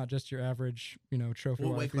 She's not just your average, trophy.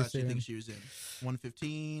 What weight class do you think she was in?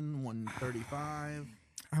 115, 135?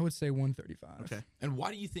 I would say 135. Okay. And why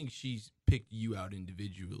do you think she's picked you out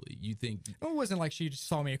individually? You think it wasn't like she just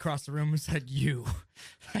saw me across the room and said you.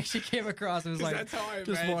 Like she came across and was like, that's how I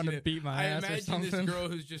just wanted to beat my ass or something. I imagine this girl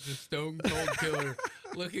who's just a stone cold killer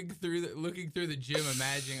looking through the gym,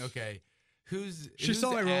 imagining, okay, she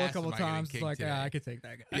saw me roll a couple times. Like, I could take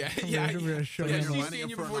that guy. Yeah. You're lining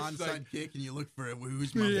up for an onside kick, and you look for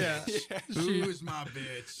who's my bitch. Who's my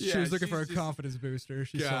bitch? She was looking for a confidence booster.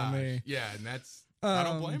 She saw me. Yeah, and that's I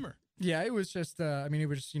don't blame her. Yeah, it was just, it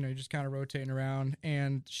was just, just kind of rotating around.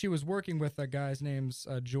 And she was working with a guy's name's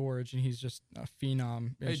George, and he's just a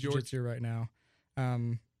phenom in jiu-jitsu right now.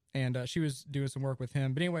 And she was doing some work with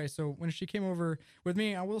him. But anyway, so when she came over with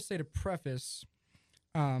me, I will say to preface.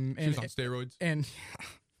 She was on steroids. And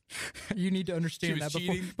you need to understand that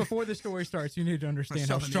before the story starts, you need to understand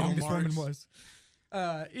how strong this woman was.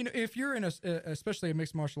 If you're in especially a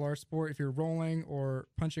mixed martial arts sport, if you're rolling or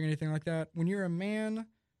punching or anything like that, when you're a man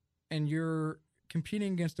and you're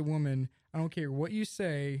competing against a woman, I don't care what you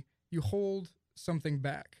say, you hold something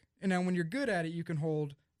back. And now when you're good at it, you can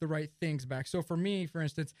hold the right things back. So for me, for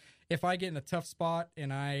instance, if I get in a tough spot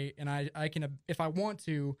and I can, if I want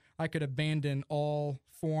to, I could abandon all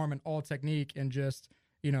form and all technique and just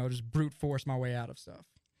brute force my way out of stuff.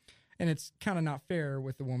 And it's kind of not fair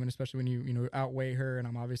with the woman, especially when you outweigh her. And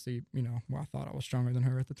I'm obviously, I thought I was stronger than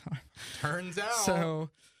her at the time. Turns out.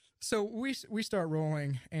 So we start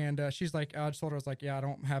rolling, and she's like, I just told her, I was like, yeah, I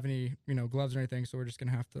don't have any, gloves or anything, so we're just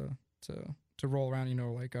gonna have to roll around,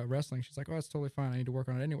 like wrestling. She's like, oh, that's totally fine. I need to work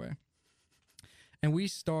on it anyway. And we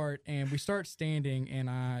start standing, and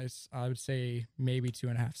I would say maybe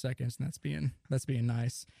 2.5 seconds, and that's being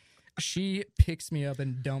nice. She picks me up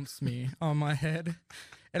and dumps me on my head.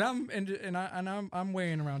 And I'm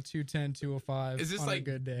weighing around 210, 205. Is this on like a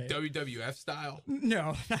good day. WWF style?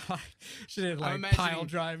 No. She didn't pile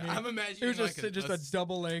drive me. I'm imagining it was just a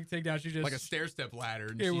double leg takedown. She just like a stair step ladder.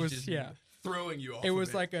 And it was just yeah. throwing you off. It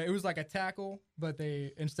was like a tackle, but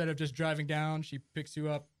they instead of just driving down, she picks you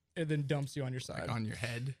up and then dumps you on your side, like on your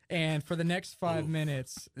head. And for the next 5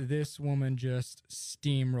 minutes, this woman just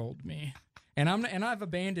steamrolled me, and I've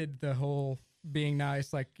abandoned the whole being nice,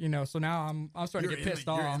 so now I'm starting to get pissed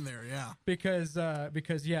off. You're in there, yeah. Because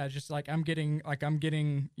just like I'm getting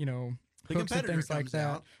hooks and things like that.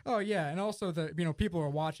 Out. Oh yeah, and also people are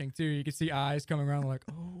watching too. You can see eyes coming around like,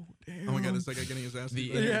 oh damn. Oh my god, this guy getting his ass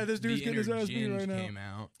beat. This dude's getting his ass beat right now. Came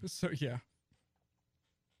out. So yeah.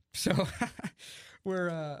 So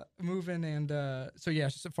we're moving, and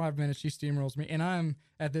just at 5 minutes she steamrolls me, and I'm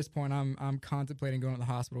at this point I'm contemplating going to the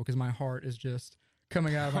hospital because my heart is just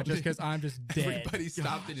coming out of my chest because I'm just dead. Everybody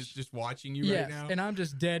stopped and is just watching you right now. And I'm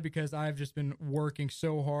just dead because I've just been working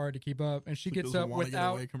so hard to keep up. And she gets up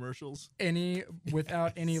without any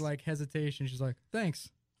hesitation. She's like, "Thanks."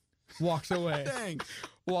 Walks away. Thanks.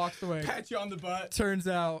 Walks away. Pat you on the butt. Turns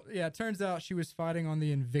out she was fighting on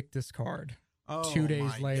the Invictus card. Oh, 2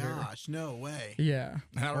 days later. Gosh, no way. Yeah.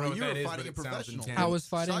 I don't know what you were that fighting is, a professional. I was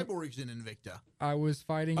fighting Cyborg's in Invicta. I was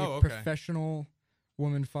fighting a professional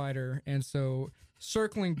woman fighter, and so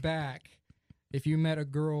circling back, if you met a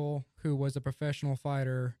girl who was a professional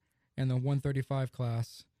fighter in the 135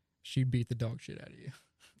 class, she'd beat the dog shit out of you.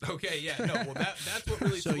 Okay, yeah, no, well that's what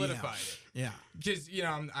really solidified it. Yeah, because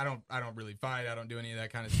I don't really fight. I don't do any of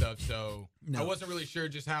that kind of stuff. So I wasn't really sure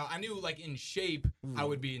just how. I knew in shape I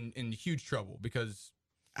would be in huge trouble because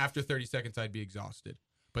after 30 seconds I'd be exhausted.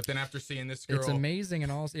 But then after seeing this girl, it's amazing,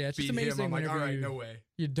 and also it's just amazing. I'm like, all right, no way.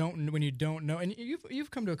 When you don't know, and you've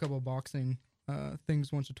come to a couple of boxing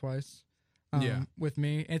things once or twice. With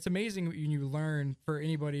me, and it's amazing when you learn for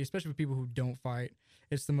anybody, especially for people who don't fight.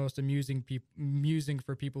 It's the most amusing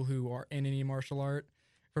for people who are in any martial art.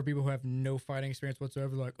 For people who have no fighting experience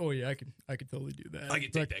whatsoever, like, oh yeah, I could totally do that. I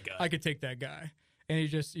could take that guy. I could take that guy,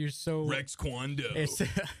 and you're so Rex Kwon Do.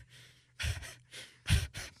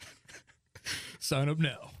 Sign up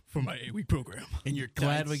now for my 8-week program. And you're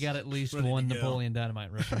glad we got at least one Napoleon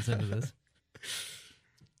Dynamite reference into this.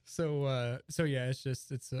 So yeah,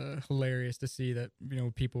 it's hilarious to see that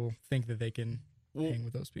people think that they can hang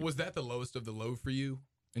with those people. Was that the lowest of the low for you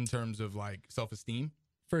in terms of self-esteem?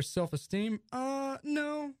 For self-esteem,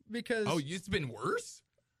 no, because it's been worse.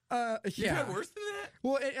 You've had worse than that.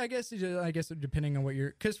 Well, I guess depending on what you're,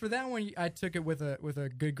 because for that one I took it with a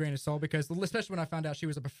good grain of salt because especially when I found out she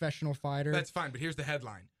was a professional fighter. That's fine, but here's the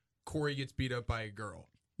headline: Corey gets beat up by a girl.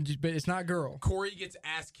 But it's not girl. Corey gets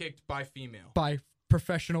ass kicked by female. By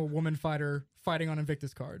professional woman fighter fighting on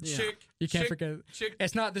Invictus cards. Yeah. You can't forget.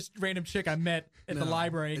 It's not this random chick I met at the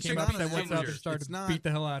library and came up and said what's up and started to beat the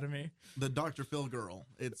hell out of me. The Dr. Phil girl.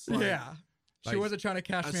 It's she wasn't trying to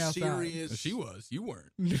cash me outside. She was. You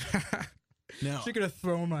weren't. No. She could have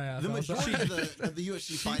thrown my ass. The majority of the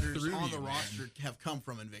UFC fighters on the roster have come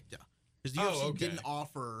from Invicta. Because the UFC didn't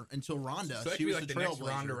offer until Ronda. So she was the trailblazer. next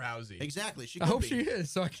Ronda Rousey. Exactly. I hope she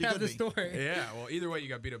is, so I can have the story. Yeah, well, either way, you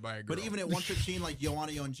got beat up by a girl. But even at 115, like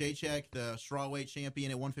Joanna Jacek, the strawweight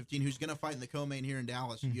champion at 115, who's going to fight in the co-main here in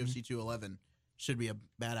Dallas, UFC 211, should be a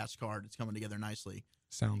badass card. It's coming together nicely.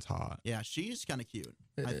 Sounds hot. Yeah, she's kind of cute.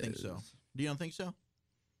 I think so. Do you don't think so?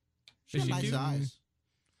 She's got nice eyes.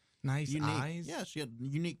 Nice eyes. Yeah, she had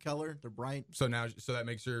unique color. They're bright. So that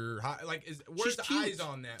makes her hot. Like, where's the eyes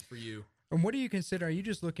on that for you? And what do you consider? Are you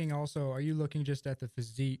just looking just at the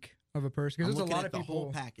physique of a person? Because there's a lot of people. The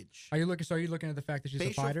whole package. Are you looking at the fact that she's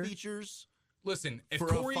a fighter? Facial features. Listen, if for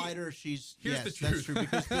Corey, a fighter, here's the truth. That's true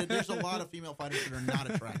because there's a lot of female fighters that are not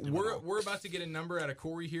attractive. We're about to get a number out of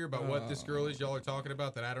Corey here about what this girl is y'all are talking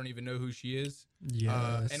about that I don't even know who she is.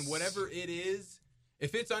 Yes. And whatever it is,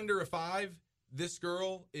 if it's under a 5, this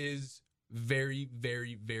girl is very,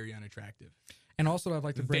 very, very unattractive. And also, I'd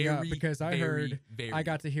like to bring up, because I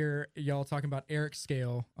got to hear y'all talking about Eric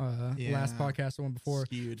Scale last podcast, the one before.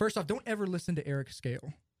 Skewed. First off, don't ever listen to Eric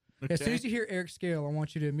Scale. Okay. As soon as you hear Eric Scale, I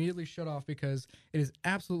want you to immediately shut off because it is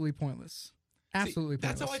absolutely pointless. Absolutely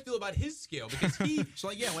pointless. That's how I feel about his scale because he. So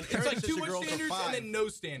when it's Eric like says too a much girl's a standards 5, and then no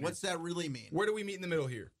standards. What's that really mean? Where do we meet in the middle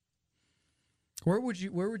here? Where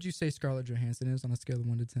would you say Scarlett Johansson is on a scale of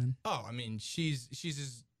 1 to 10? Oh, I mean, she's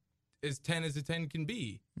as 10 as a 10 can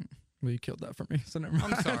be. Well, you killed that for me, so never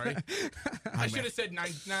mind. I'm sorry. I should have said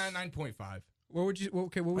 9.5. What would you?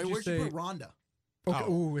 Okay, what would you where'd say? you put Ronda? Okay.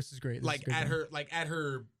 Oh, this is great. Like at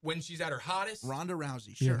her when she's at her hottest. Ronda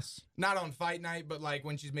Rousey, sure. Yes. Not on fight night, but like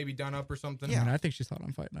when she's maybe done up or something. Yeah, I think she's hot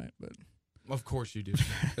on fight night, but of course you do.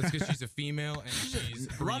 That's because she's a female and she's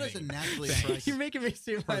Ronda's a breathing. naturally attractive. You're making me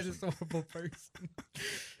seem like a horrible person.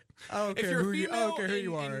 I don't If care you're who female I don't care who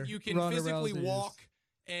you and are. you can Ronda physically Rousey walk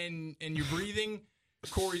and you're breathing,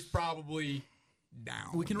 Corey's probably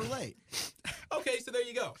down. We can relate. Okay, so there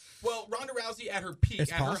you go. Well, Ronda Rousey at her peak,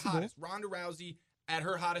 It's at possible. her hottest. Ronda Rousey at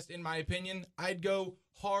her hottest, in my opinion, I'd go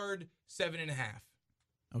hard 7.5.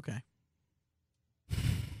 Okay.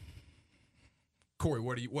 Corey,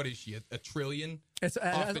 what is she? A trillion? It's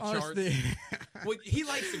off the honestly, charts. Well, he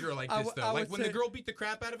likes a girl like this though. Like when the girl beat the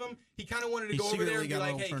crap out of him, he kind of wanted to go over there and be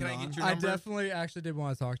like, "Hey, can I get your number?" I definitely actually did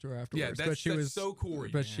want to talk to her afterwards. Yeah, but she was so Corey.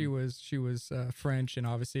 But man. she was French, and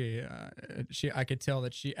obviously I could tell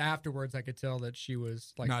that she afterwards I could tell that she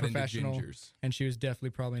was like not professional, into gingers. And she was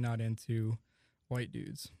definitely probably not into white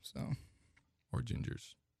dudes. So or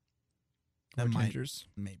gingers, or gingers,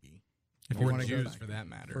 maybe. If or you want to Jews go for that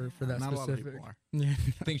matter. For that not specific. A lot of people are. Yeah.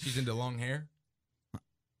 Think she's into long hair?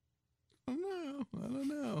 I don't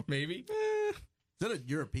know. Maybe. Is that a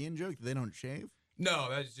European joke that they don't shave? No,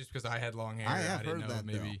 that's just because I had long hair. I have didn't heard know that,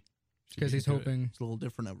 maybe because he's hoping it's a little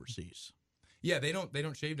different overseas. Yeah, they don't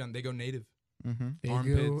shave down. They go native. Mm-hmm. They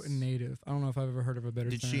Armpits. go native. I don't know if I've ever heard of a better.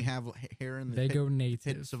 Did term. she have hair in the They go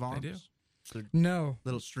native. pits of arms? They do. No.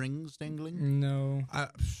 Little strings dangling? No.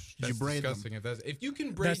 Did you braid disgusting. them? If you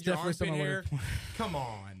can braid your armpit somewhere hair, come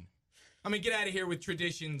on. I mean, get out of here with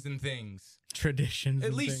traditions and things. Traditions. At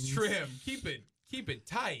and least things. trim. Keep it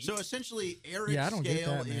tight. So essentially, Eric's I don't get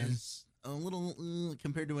scale that, man. is a little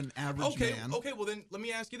compared to an average man. Okay, well then let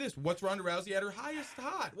me ask you this: what's Ronda Rousey at her highest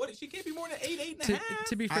hot? What she can't be more than 8.5.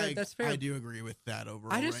 To be fair, that's fair. I do agree with that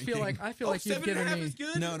overall. I just feel like you've given 7.5 me. is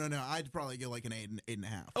good. No. I'd probably go like an 8.5.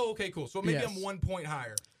 Oh, okay, cool. So maybe Yes. I'm 1 point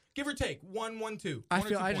higher, give or take 1, 2. I 1 or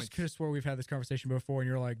feel 2 I points. just could have swore we've had this conversation before, and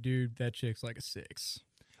you're like, dude, that chick's like a 6.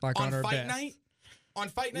 Like on her fight best. night. On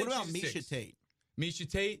fight night, What about she's a Misha 6. Tate? Misha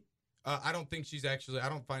Tate. I don't think she's actually. I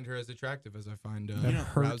don't find her as attractive as I find That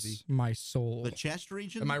hurts Rousey. my soul. The chest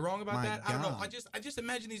region? Am I wrong about My that? I don't know. God. I just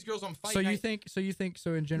imagine these girls on fight So night. you think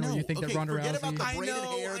in general No, you think that okay, Ronda forget Rousey? about the I braided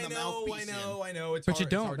hair, the know. mouthpiece It's But hard, you it's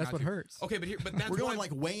don't. hard That's not what to. hurts. Okay, but that's We're doing one-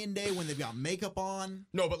 like weigh-in day when they've got makeup on.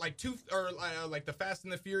 no, but like like the Fast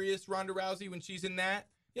and the Furious Ronda Rousey when she's in that.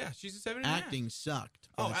 Yeah, she's a 7.5. Acting sucked.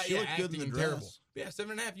 Oh, but she yeah, looked good in the acting dress. terrible. Yeah,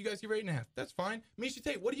 7.5. You guys give her 8.5. That's fine. Misha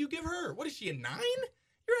Tate, what do you give her? What is she, a 9?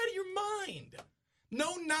 You're out of your mind.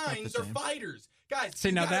 No 9s are same. fighters, guys. See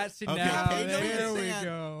you now gotta- that's Okay, now Paige there we Van Sant-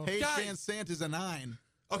 go. Paige Guys. Van Sant is a 9.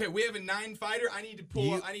 Okay, we have a 9 fighter. I need to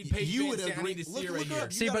pull up. I need Paige you Van would Sant. I agree. need to see Look her right up. here.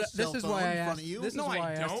 You See, got but a this cell is phone why I in front asked. of you. This is No, why I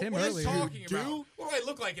I asked don't. him What are you earlier. talking Do? about? What do I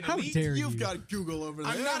look like, an How elite? dare You've you? got Google over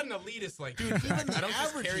there. I'm not an elitist like you. Dude, even I the don't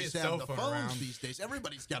just carry a averages cell have the phone phones around. these days.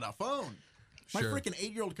 Everybody's got a phone. Sure. My freaking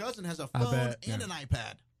 8-year-old cousin has a I phone bet, and yeah. an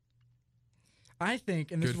iPad. I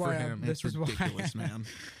think, and this Good is for why him. this It's is ridiculous, why. man.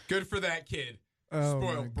 Good for that kid. Oh, my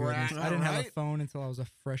Spoiled brat. goodness. I didn't have a Alright. phone until I was a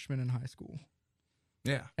freshman in high school,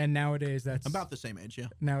 Yeah. and nowadays that's About the same age, yeah.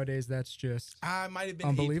 nowadays that's just I might have been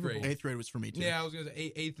Unbelievable. 8th grade. 8th grade was for me, too. Yeah, I was going to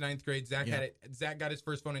say 8th, 9th grade. Zach Yeah. had it. Zach got his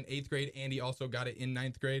first phone in 8th grade. Andy also got it in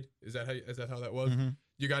 9th grade. Is that how that was? Mhm.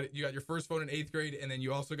 You got it. You got your first phone in 8th grade, and then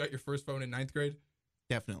you also got your first phone in 9th grade.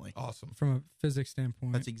 Definitely. Awesome. from a physics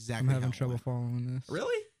standpoint. That's exactly I'm having how it trouble went. following this.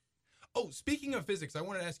 Really? Oh, speaking of physics, I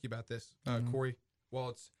wanted to ask you about this, Corey. While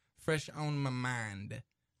it's fresh on my mind.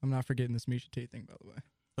 I'm not forgetting this Misha Tate thing, by the way.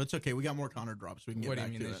 But it's okay. We got more Connor drops. We can get What do you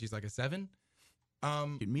back mean? to That it. she's like a 7?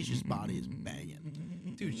 Dude, Misha's body is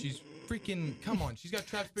banging. Dude, she's freaking. Come on, she's got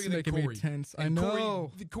traps bigger It's than making Corey. me tense. I And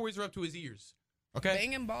know. Corey's are up to his ears. Okay.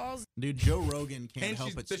 Banging balls. Dude, Joe Rogan can't And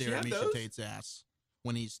help but does she stare at have Misha those? Tate's ass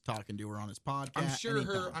when he's talking to her on his podcast.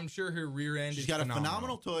 I'm sure her rear end She's is got a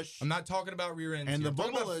phenomenal. phenomenal tush. I'm not talking about rear ends. And here. the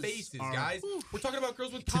I'm talking about bubbles faces, are- guys. Oof. We're talking about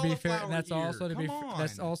girls with To be fair, cauliflower that's ear. also to be Come on.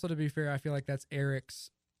 that's also to be fair. I feel like that's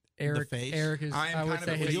Eric's. Eric face? is. I am I would kind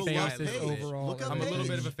say of a his face face guy. is overall. Look up I'm a little Paige.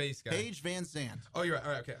 bit of a face guy. Paige Van Zandt. Oh, you're right.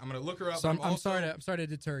 All right, okay. I'm gonna look her up. So I'm also, sorry to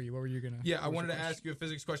deter you. What were you gonna? Yeah, I what was wanted your to question? ask you a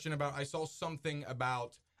physics question about. I saw something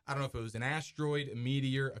about. I don't know if it was an asteroid, a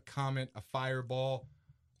meteor, a comet, a fireball,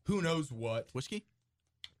 who knows what, Whiskey?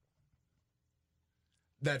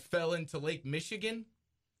 that fell into Lake Michigan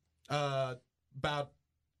about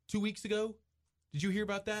 2 weeks ago. Did you hear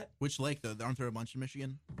about that? Which lake, though? Aren't there a bunch in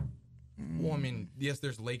Michigan? Well, I mean, yes,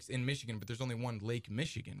 there's lakes in Michigan, but there's only one Lake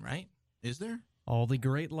Michigan, right? Is there? All the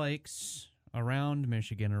Great Lakes around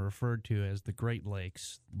Michigan are referred to as the Great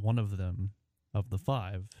Lakes. One of them, of the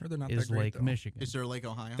 5, Heard they're not is that great, Lake though. Michigan. Is there a Lake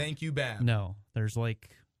Ohio? Thank you, Babb. No, there's Lake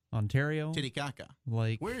Ontario. Titicaca.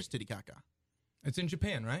 Lake. Where is Titicaca? It's in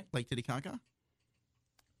Japan, right? Lake Titicaca?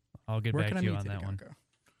 I'll get Where back can I to you meet on that one. Titicaca?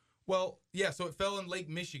 Well, yeah, so it fell in Lake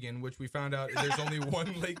Michigan, which we found out there's only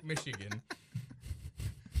one Lake Michigan.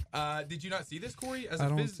 Did you not see this, Corey? As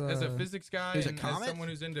a physics guy There's a and as comet? someone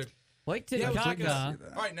who's into... Lake Yeah, I was Titicaca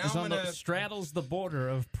All right, now is I'm on going to... straddles the border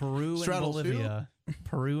of Peru and Straddles who? Bolivia.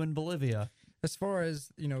 Peru and Bolivia. As far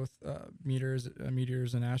as with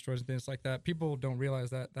meteors and asteroids and things like that, people don't realize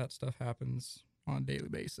that stuff happens on a daily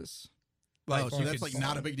basis. Oh, so you that's could- like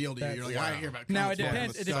not a big deal to you. You're like, I hear about Now comets it falling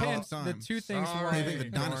depends. from It the sky all depends. the The time. two things. Sorry. I think the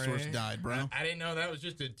dinosaurs Corey. died, bro. I didn't know that was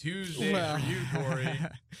just a Tuesday Well, for you, Corey.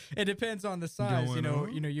 it depends on the size. Going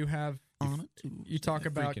on? You have On it you talk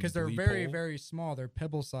about because they're bleep very hole. very small. They're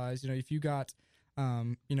pebble size. If you got a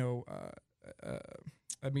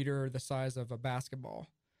meteor the size of a basketball,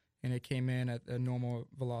 and it came in at a normal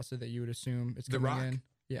velocity that you would assume it's The coming rock? in.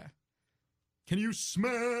 Yeah. Can you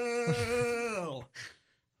smell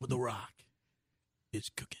what the rock is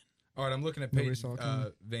cooking? All right, I'm looking at Nobody Paige saw it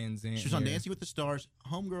coming. Van Zandt. She was on here. Dancing with the Stars.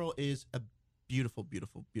 Homegirl is a beautiful,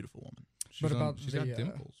 beautiful, beautiful woman. She's What on- about she's the, got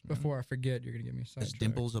dimples. Man. Before I forget, you're gonna give me Is sidetracked.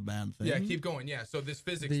 dimples a bad thing? Yeah, keep going. Yeah, so this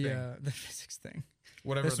physics thing. The physics thing.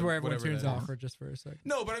 Whatever. This is where everyone whatever tunes that off is. for just for a second.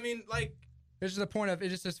 No, but I mean, like, It's just a point of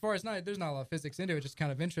it's just as far as there's not a lot of physics into it. It's just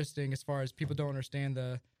kind of interesting as far as people don't understand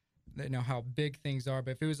the how big things are.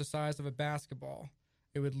 But if it was the size of a basketball,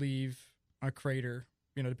 it would leave a crater.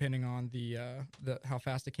 Depending on the how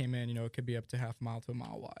fast it came in, it could be up to half a mile to a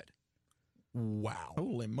mile wide. wow.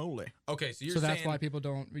 Holy moly. Okay, so you're So saying that's why people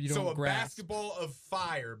don't so a grasp basketball of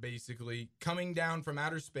fire, basically coming down from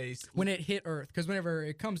outer space. when it hit Earth, because whenever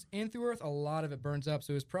it comes in through Earth, a lot of it burns up.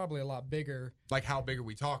 So it's probably a lot bigger. Like, how big are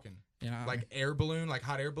we talking? Like air balloon, like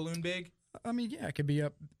hot air balloon big? I mean, yeah, it could be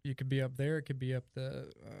up. You could be up there. It could be up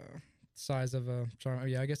the size of a.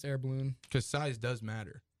 I guess air balloon. Because size does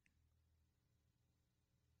matter.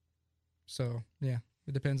 So yeah,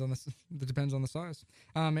 it depends on the size.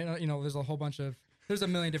 There's a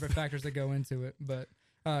million different factors that go into it, but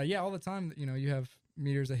yeah, all the time, you have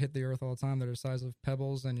meteors that hit the Earth all the time that are the size of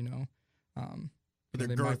pebbles, and But they're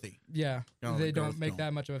they girthy. yeah, Oh, they the don't girth make don't.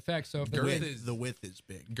 that much of effect. So if The they're width is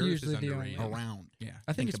big. Girth Usually is the underrated. only- Around. Yeah.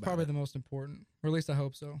 I think it's about probably it. the most important, or at least I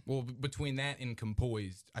hope so. Well, between that and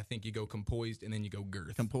composed, I think you go composed and then you go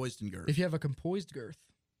girth. Composed and girth. If you have a composed girth,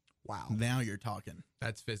 Wow. Now you're talking.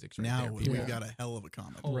 That's physics right Now there. we've people. got a hell of a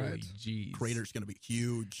comet. Holy Right. jeez. Crater's going to be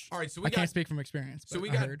huge. All right, so I we can't got speak from experience. so But we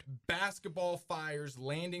I got heard. basketball fires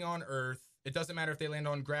landing on Earth. It doesn't matter if they land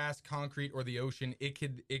on grass, concrete, or the ocean. It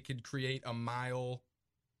could create a mile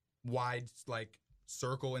wide like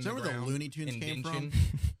circle in Is that the where ground. the Looney Tunes came from? indention.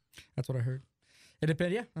 That's what I heard. It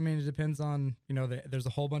depends. Yeah, I mean, it depends on there's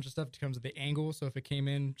a whole bunch of stuff that comes with the angle. So if it came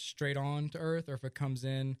in straight on to Earth, or if it comes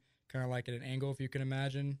in kind of like at an angle, if you can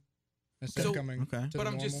imagine, instead of coming. Okay. To But the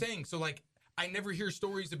I'm just normal. saying. So like, I never hear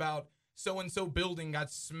stories about so and so building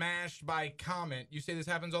got smashed by a comet. You say this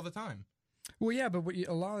happens all the time. Well, yeah, but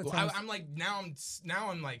a lot of the Well, times. I'm like now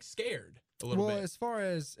I'm like scared a little Well, bit. as far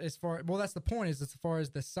that's the point is as far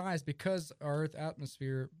as the size, because our Earth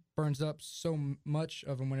atmosphere burns up so much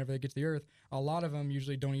of them whenever they get to the Earth. A lot of them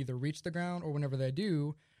usually don't either reach the ground, or whenever they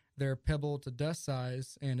do, they're pebble to dust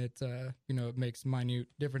size, and it it makes minute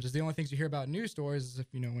differences. The only things you hear about in news stories is if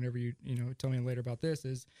whenever you tell me later about this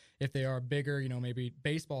is if they are bigger, maybe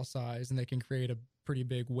baseball size, and they can create a pretty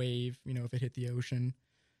big wave, if it hit the ocean,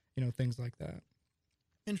 things like that.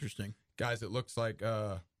 Interesting. Guys, it looks like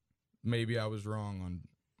maybe I was wrong on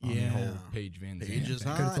the Yeah. whole Paige Van Zandt Paige is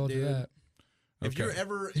thing. Could have hot, told you dude. that. If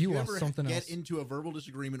you ever something get else. into a verbal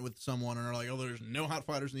disagreement with someone and are like, "Oh, there's no hot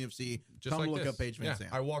fighters in the UFC," Just come like look this. up Paige Van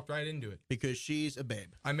Zandt. I walked right into it because she's a babe.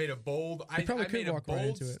 I made a bold. I probably made could a walk right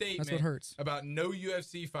bold into it. statement. That's what hurts. About no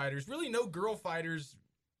UFC fighters, really no girl fighters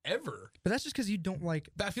ever. But that's just because you don't like.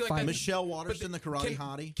 I feel like fighting. Michelle Waterson, the karate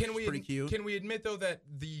hottie. Can we pretty cute. Can we admit though that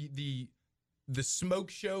the smoke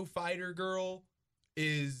show fighter girl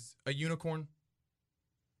is a unicorn?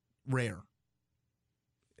 Rare.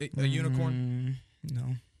 A unicorn?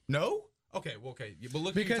 No. No? Okay, well, okay. But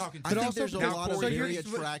look, Because- you're talking. I think also- there's a now, lot of Corey, very here's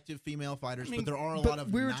what- attractive female fighters, but there are a But lot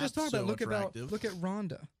of we were not just talking so about attractive. look at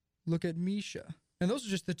Rhonda, look at Misha, and those are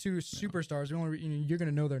just the two superstars. You're going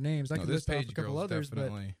to know their names. I No, could this list off a Paige couple girl's others, but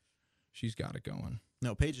definitely. She's got it going.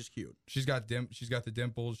 No, Paige is cute. She's got the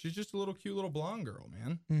dimples. She's just a little cute little blonde girl,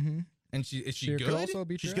 man. mm-hmm. And is she She good? could also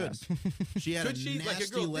beat She's your good. ass. She had Could a she? Like a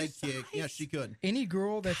nasty girl leg this kick. size? Yeah, she could. Any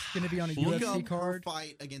girl that's going to be on a Look up UFC card. her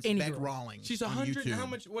fight against any Beck girl. Rawlings. She's on 100. YouTube. How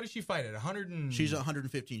much? What does she fight at? 100. She's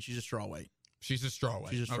 115. She's a strawweight. She's a strawweight.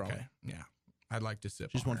 She's a strawweight. Okay. Yeah. I'd like to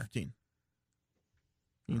sip. She's on her. 115.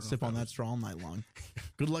 You can sip on that straw all night long.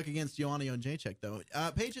 Good luck against Joanna Jacek, though.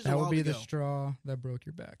 Paige is a That while would be to the go. straw that broke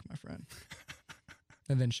your back, my friend.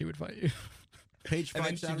 And then she would fight you. Paige And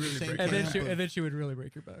then fights she out of the really same breaks And then camp she of and then she would really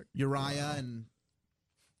break your back. Uriah and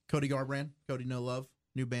Cody Garbrandt. Cody No Love,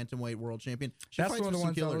 new bantamweight world champion. She That's fights one of with the some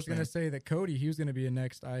ones I killers, was going man. to say that Cody, he was going to be a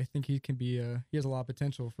next. I think he can be. He has a lot of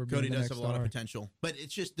potential for being Cody the does next have a lot of star. potential, but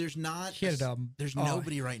it's just there's not. He had there's oh,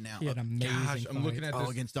 nobody right now. He had an amazing. Gosh, I'm looking fight. at this.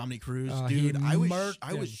 against Dominic Cruz, He dude. I was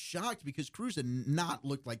murked him. shocked because Cruz had not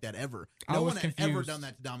looked like that ever. I No was one had ever confused. done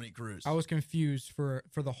that to Dominic Cruz. I was confused for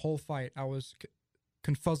the whole fight. I was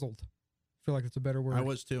confuzzled. I feel like that's a better word. I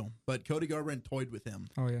was too, but Cody Garbrandt toyed with him.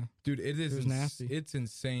 Oh yeah, Dude, it was nasty. It's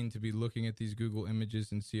insane to be looking at these Google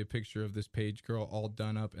images and see a picture of this Paige girl all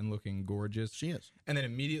done up and looking gorgeous. She is. And then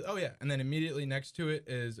immediately next to it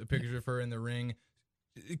is a picture of her in the ring,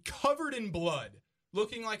 covered in blood,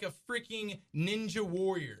 looking like a freaking ninja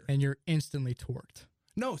warrior. and you're instantly torqued.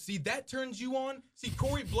 No, see, that turns you on. See,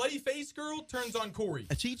 Corey, bloody face girl turns on Corey.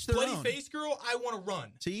 To each their Bloody own. face girl, I want to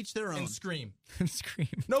run To each their own. and scream. And scream.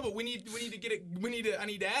 No, but we need to get it. I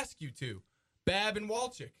need to ask you two, Babb and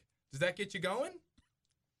Walchik. Does that get you going?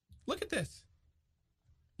 Look at this,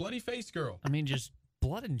 bloody face girl. I mean, just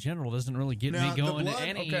blood in general doesn't really get Now, me the going blood- to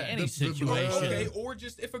any okay, the situation. Okay, or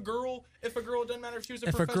just if a girl doesn't matter if she was a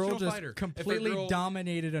If a professional girl just fighter, completely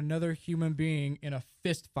dominated another human being in a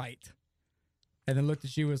fist fight, and then looked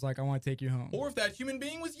at you was like, "I want to take you home." or if that human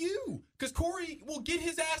being was you, because Corey will get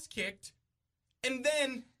his ass kicked and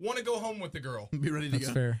then want to go home with the girl. Be ready to That's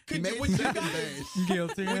go. fair. He Could made you- would you second guys- base.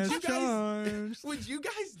 Guilty Would as you guys- charged. Would you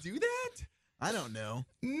guys do that? I don't know.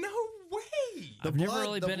 No way. I've never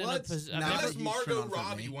really been in a blood's position. not Unless a huge Margot turn-on for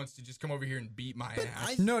Robbie me. wants to just come over here and beat my But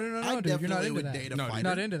ass. No, I dude. You're not definitely into would that. date a No, fighter.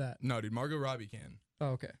 Not into that. No, dude, Margot Robbie can. Oh,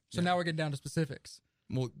 okay. So Yeah. now we're getting down to specifics.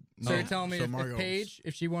 Well, So no. you're telling me So if Margot's- Paige,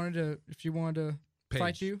 if she wanted to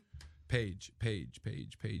fight Paige. you, Paige.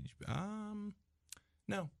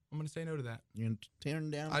 No, I'm gonna say no to that. You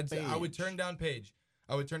turn down. I would turn down Paige.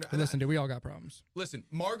 I would turn down. listen, dude, we all got problems. Listen,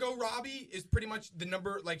 Margot Robbie is pretty much the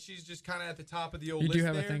number. Like she's just kind of at the top of the old You list. do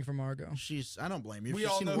have there. a thing for Margot. She's. I don't blame you. We She's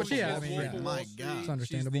all seen know Wolf who she yeah, is. I mean, Wolf yeah. of My Wall God. Street. It's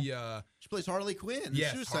understandable. She's the, She plays Harley Quinn. in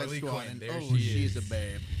Yes, Suicide Harley Squad. Quinn. And, There oh, she she's is. a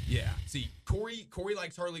babe. yeah. See, Corey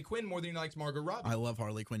likes Harley Quinn more than he likes Margot Robbie. I love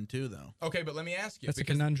Harley Quinn too, though. Okay, but let me ask you. That's a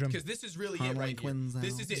because, conundrum. Because this is really Harley it right Quinn's here.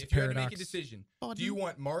 This out. is it. It's If you had to make a paradox. decision, Oh, do you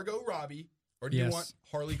want Margot Robbie or do you Yes. want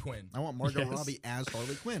Harley Quinn? I want Margot Yes. Robbie as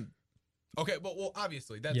Harley Quinn. Okay, well,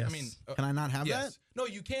 obviously that's. I Yes. mean, Can I not have yes. that? No,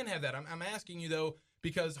 you can have that. I'm asking you though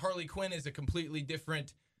because Harley Quinn is a completely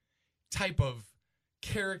different type of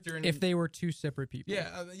character. And If they were two separate people,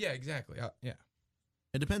 yeah, exactly. Yeah,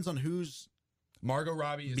 It depends on who's Margot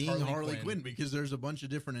Robbie is being Harley Quinn because there's a bunch of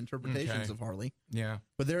different interpretations Okay. of Harley. Yeah,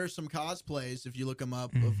 But there are some cosplays, if you look them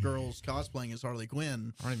up, Mm-hmm. of girls cosplaying as Harley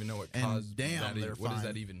Quinn. I don't even know what And cause. damn, that is- they're what does fine.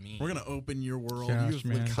 that even mean? We're gonna open your world. Gosh, You've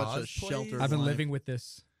man. lived such a Cosplays? sheltered I've been life. living with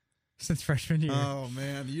this since freshman year. Oh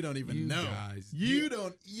man, you don't even You know. guys. You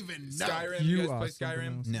don't even know. Skyrim. You You are guys play something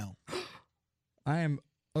Skyrim? else. No. I am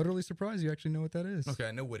utterly surprised you actually know what that is. Okay,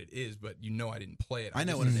 I know what it is, but you know I didn't play it. I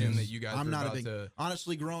know just what it assumed is. That you guys I'm were not a about big. to.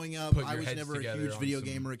 Honestly, growing up, put I your was heads never a together huge on video some-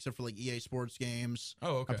 gamer except for like EA Sports games.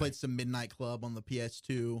 Oh, okay. I played some Midnight Club on the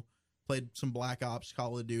PS2. Played some Black Ops,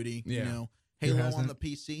 Call of Duty. Yeah. You know, Who Halo on hasn't? the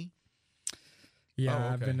PC. Yeah, Oh,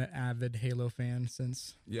 I've okay. been an avid Halo fan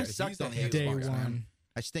since Yeah, I sucked he's on a Halo day Xbox, one. man.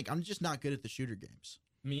 I stink. I'm just not good at the shooter games.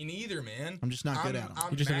 Me neither, man. I'm just not good at 'em.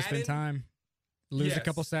 You just have to spend time. Lose a Yes.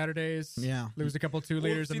 couple Saturdays. Yeah. Lose a couple 2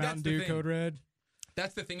 liters see, of that's Mountain the Dew thing. Code Red.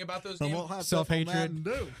 That's the thing about those games. We'll have self-hatred.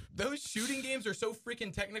 Those shooting games are so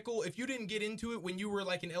freaking technical. If you didn't get into it when you were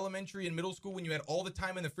like in elementary and middle school, when you had all the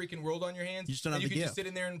time in the freaking world on your hands, you could just sit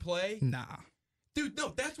in there and play. Nah. Dude, no,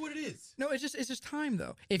 that's what it is. No, it's just time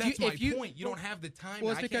though. That's my point. You don't have the time.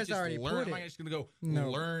 Well, it's because I already learn. put it. I'm just gonna go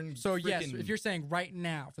learn. So yes, if you're saying right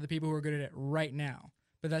now, for the people who are good at it right now,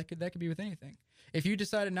 but that could be with anything. If you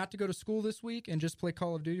decided not to go to school this week and just play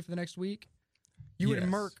Call of Duty for the next week, you would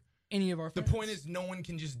murk any of our friends. The point is, no one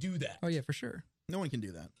can just do that. Oh yeah, for sure. No one can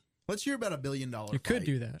do that. Let's hear about $1 billion. You could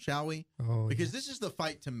do that, shall we? Oh, because this is the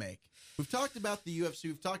fight to make. We've talked about the UFC.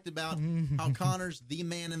 We've talked about how Conor's the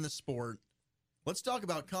man in the sport. Let's talk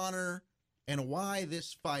about Conor and why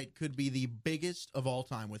this fight could be the biggest of all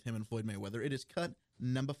time with him and Floyd Mayweather. It is cut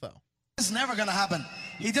number 4. It's never going to happen.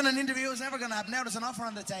 He done an interview. It's never going to happen. Now there's an offer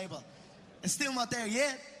on the table. It's still not there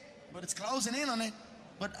yet, but it's closing in on it.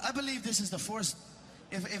 But I believe this is the first.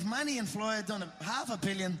 If Manny and Floyd done $500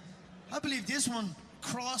 million, I believe this one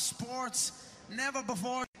cross sports, never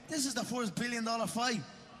before. This is the first $1 billion fight.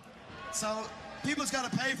 So people's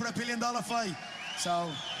got to pay for a $1 billion fight. So.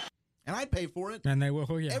 And I'd pay for it. And they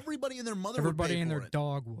will, yeah. Everybody and their mother Everybody would pay and for their it.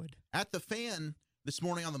 dog would. At the Fan this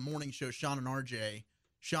morning on the morning show, Sean and RJ,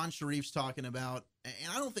 Sean Sharif's talking about,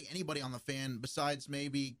 and I don't think anybody on the Fan besides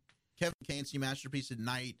maybe Kevin Cansey, Masterpiece at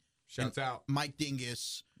Night, shouts out Mike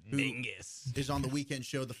Dingus, who is on the weekend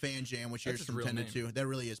show, The Fan Jam, which airs from 10 to 2. That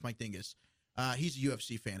really is Mike Dingus. He's a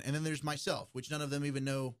UFC fan. And then there's myself, which none of them even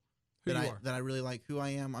know that I really like who I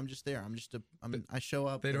am. I'm just there. I show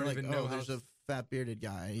up. They don't like, even know. There's a fat bearded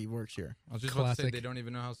guy. He works here. I was just about to say they don't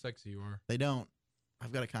even know how sexy you are. They don't.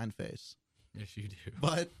 I've got a kind face. Yes, you do.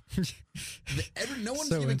 But no one's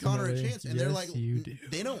giving Conor a chance, and they're like,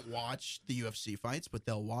 they don't watch the UFC fights, but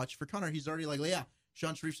they'll watch for Conor. He's already like, yeah.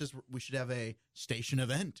 Sean Sharif says we should have a station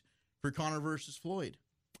event for Conor versus Floyd.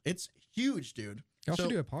 It's huge, dude. Y'all should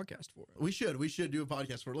do a podcast for it. We should do a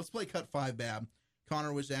podcast for it. Let's play Cut 5, Babb.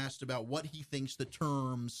 Conor was asked about what he thinks the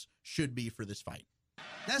terms should be for this fight.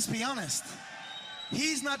 Let's be honest.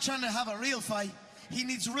 He's not trying to have a real fight. He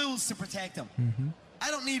needs rules to protect him. Mm-hmm. I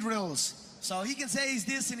don't need rules. So he can say he's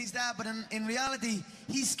this and he's that, but in reality,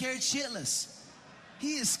 he's scared shitless.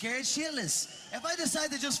 He is scared shitless. If I decide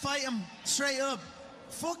to just fight him straight up,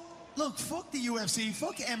 fuck the UFC,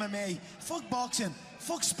 fuck MMA, fuck boxing,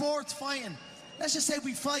 fuck sports fighting. Let's just say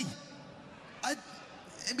we fight.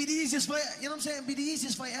 It'd be the easiest fight, you know what I'm saying? It'd be the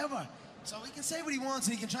easiest fight ever. So he can say what he wants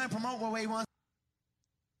and he can try and promote what way he wants.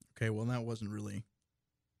 Okay, well, that wasn't really...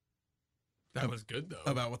 That was good,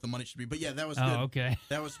 though. About what the money should be. But yeah, that was good. Oh, okay.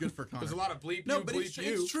 That was good for Conor. There's a lot of bleep No, you, but bleep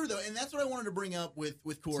it's true, though. And that's what I wanted to bring up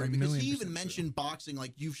with Corey. Like because he even mentioned boxing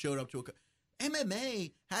like you've showed up to a...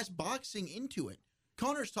 MMA has boxing into it.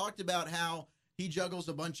 Conor's talked about how he juggles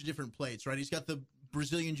a bunch of different plates, right? He's got the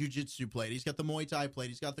Brazilian Jiu-Jitsu plate. He's got the Muay Thai plate.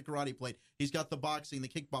 He's got the karate plate. He's got the boxing, the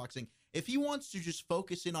kickboxing. If he wants to just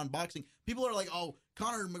focus in on boxing, people are like, oh,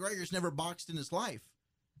 Conor McGregor's never boxed in his life.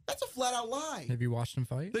 That's a flat-out lie. Have you watched him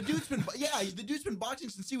fight? The dude's been boxing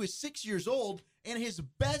since he was 6 years old, and his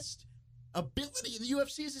best ability in the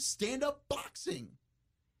UFC is his stand-up boxing.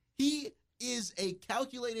 He is a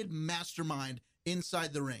calculated mastermind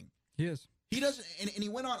inside the ring. He is. He doesn't, and he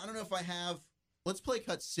went on, I don't know if I have, let's play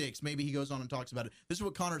cut 6. Maybe he goes on and talks about it. This is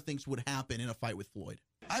what Conor thinks would happen in a fight with Floyd.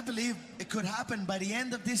 I believe it could happen by the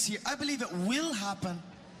end of this year. I believe it will happen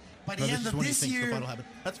by the end of this year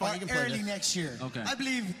That's fine. or You can play early this. next year. Okay. I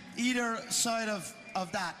believe either side of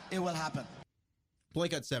that, it will happen. Play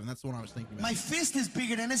cut 7. That's the one I was thinking about. My fist is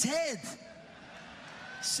bigger than his head.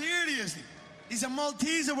 Seriously. He's a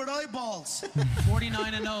Malteser with eyeballs.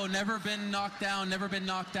 49-0, never been knocked down, never been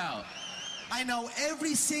knocked out. I know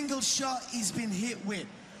every single shot he's been hit with.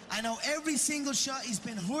 I know every single shot he's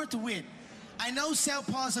been hurt with. I know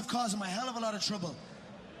southpaws have caused him a hell of a lot of trouble.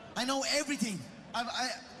 I know everything.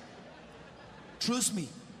 Trust me.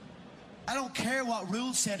 I don't care what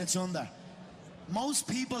rule set it's under. Most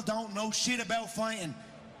people don't know shit about fighting.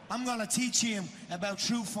 I'm gonna teach him about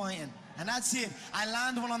true fighting. And that's it. I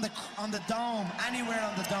land one on the dome, anywhere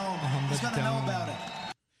on the dome. He's gonna know about it.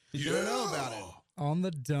 He's gonna know about it. On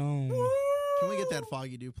the dome. Can we get that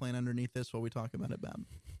Foggy Dew playing underneath this while we talk about it, Babb?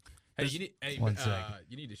 Hey, you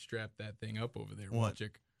need to strap that thing up over there, What?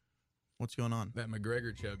 Walchick. What's going on? That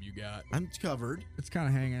McGregor chub you got. I'm covered. It's kind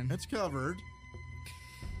of hanging. It's covered.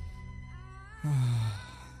 I'm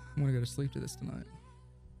going to go to sleep to this tonight.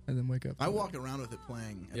 And then wake up. I walk around with it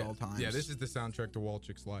playing at all times. Yeah, this is the soundtrack to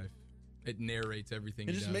Walchick's life. It narrates everything.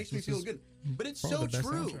 It just makes me feel good. But it's so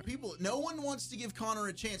true. People, no one wants to give Conor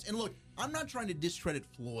a chance. And look, I'm not trying to discredit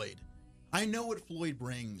Floyd. I know what Floyd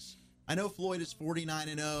brings. I know Floyd is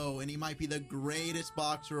 49-0, and he might be the greatest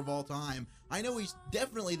boxer of all time. I know he's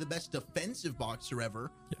definitely the best defensive boxer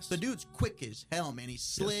ever. Yes. The dude's quick as hell, man. He's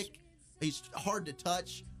slick. He's hard to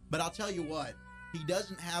touch. But I'll tell you what, he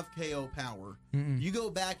doesn't have KO power. You go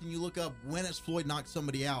back and you look up when has Floyd knocked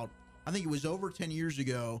somebody out. I think it was over 10 years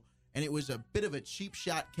ago, and it was a bit of a cheap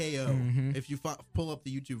shot KO if you pull up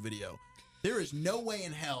the YouTube video. There is no way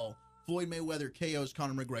in hell Floyd Mayweather KOs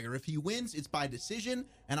Conor McGregor. If he wins, it's by decision.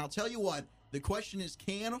 And I'll tell you what, the question is,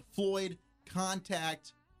 can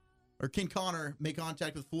Conor make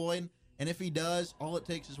contact with Floyd? And if he does, all it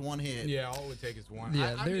takes is one hit. Yeah, all it would take is one.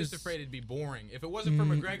 Yeah, I'm just afraid it'd be boring. If it wasn't for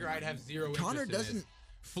McGregor, I'd have zero interest Conor in doesn't. this.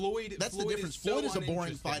 Floyd. That's Floyd the difference. Is so Floyd is a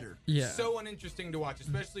boring fighter. Yeah. So uninteresting to watch,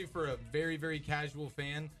 especially for a very, very casual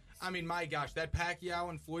fan. I mean, my gosh, that Pacquiao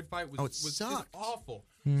and Floyd fight was just awful.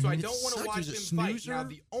 So I don't want to watch him fight. Now,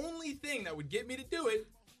 the only thing that would get me to do it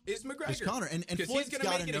is McGregor. It's Conor, and Floyd's he's going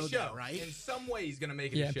to make it a show, that, right? In some way, he's going to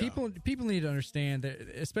make it a show. Yeah, people need to understand that,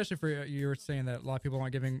 especially for you were saying that a lot of people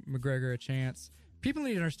aren't giving McGregor a chance. People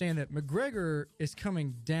need to understand that McGregor is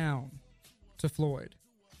coming down to Floyd.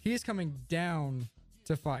 He is coming down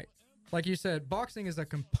to fight. Like you said, boxing is a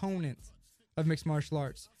component of mixed martial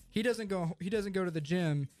arts. He doesn't go to the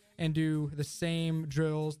gym and do the same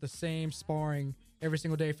drills, the same sparring every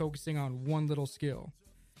single day, focusing on one little skill.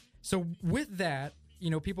 So with that,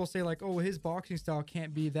 people say like, oh, his boxing style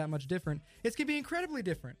can't be that much different. It's going to be incredibly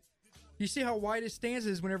different. You see how wide his stance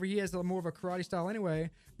is whenever he has more of a karate style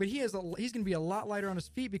anyway, but he's going to be a lot lighter on his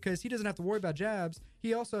feet because he doesn't have to worry about jabs.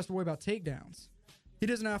 He also has to worry about takedowns. He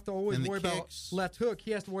doesn't have to always worry about left hook.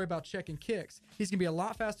 He has to worry about checking kicks. He's going to be a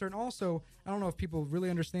lot faster. And also, I don't know if people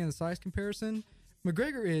really understand the size comparison.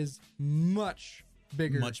 McGregor is much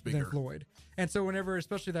bigger than Floyd. And so whenever,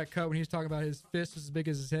 especially that cut when he was talking about his fist is as big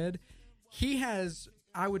as his head, he has,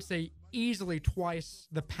 I would say, easily twice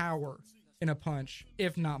the power in a punch,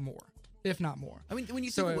 if not more. I mean, when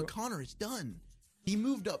you think of what Conor has done, he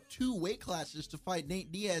moved up 2 weight classes to fight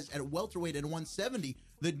Nate Diaz at welterweight at 170.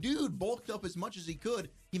 The dude bulked up as much as he could.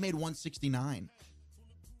 He made 169.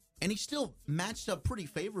 And he still matched up pretty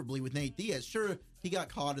favorably with Nate Diaz. Sure, he got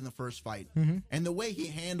caught in the first fight. And the way he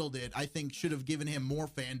handled it, I think, should have given him more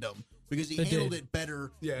fandom because he handled it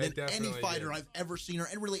better than any fighter I've ever seen, or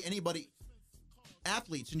really anybody,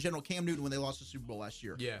 athletes in general. Cam Newton, when they lost the Super Bowl last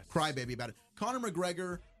year, crybaby about it. Conor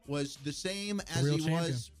McGregor was the same as he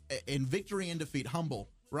was in victory and defeat. Humble,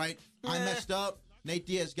 right? I messed up. Nate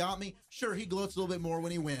Diaz got me. Sure, he gloats a little bit more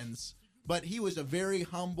when he wins. But he was a very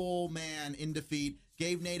humble man in defeat,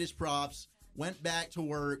 gave Nate his props, went back to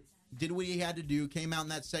work, did what he had to do, came out in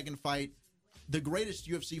that second fight. The greatest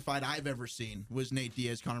UFC fight I've ever seen was Nate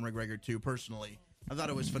Diaz, Conor McGregor, too, personally. I thought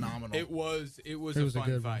it was phenomenal. It was a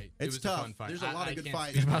fun fight. It's tough. A fun fight. There's a lot of good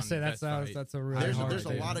fights. I was about to say that's a really hard There's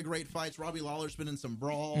a lot of great fights. Robbie Lawler's been in some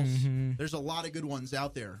brawls. There's a lot of good ones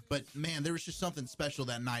out there. But, man, there was just something special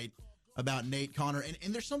that night about Nate, Conor.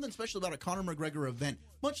 And there's something special about a Conor McGregor event,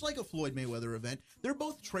 much like a Floyd Mayweather event. They're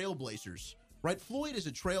both trailblazers, right? Floyd is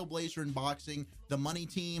a trailblazer in boxing, the money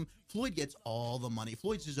team. Floyd gets all the money.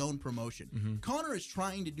 Floyd's his own promotion. Conor is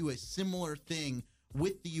trying to do a similar thing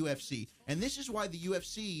with the UFC. And this is why the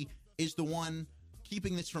UFC is the one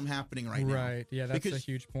keeping this from happening right now. Right. Yeah, that's a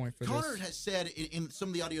huge point for Conor has said in some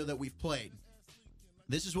of the audio that we've played,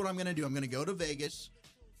 this is what I'm going to do. I'm going to go to Vegas.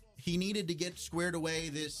 He needed to get squared away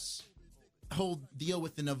this whole deal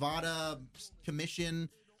with the Nevada commission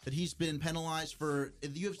that he's been penalized for. The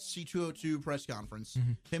UFC 202 press conference,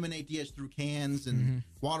 him and Nate Diaz threw cans and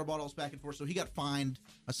water bottles back and forth. So he got fined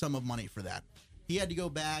a sum of money for that. He had to go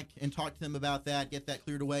back and talk to them about that, get that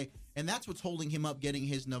cleared away. And that's what's holding him up getting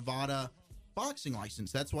his Nevada boxing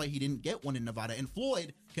license. That's why he didn't get one in Nevada. And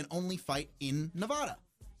Floyd can only fight in Nevada.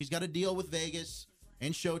 He's got a deal with Vegas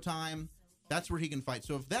and Showtime. That's where he can fight.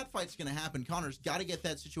 So if that fight's going to happen, Conor's got to get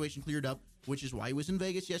that situation cleared up, which is why he was in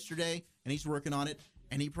Vegas yesterday, and he's working on it.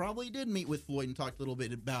 And he probably did meet with Floyd and talk a little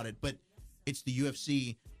bit about it. But it's the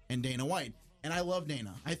UFC and Dana White. And I love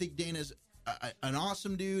Dana. I think Dana's an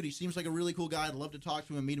awesome dude. He seems like a really cool guy. I'd love to talk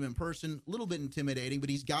to him, meet him in person. A little bit intimidating, but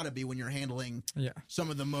he's got to be when you're handling some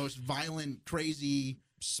of the most violent, crazy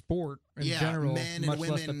sport in general, men much and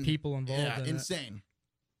women. Less the people involved. Yeah, in insane.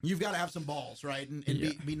 You've got to have some balls, right? And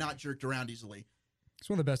be not jerked around easily. He's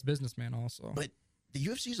one of the best businessmen also. But the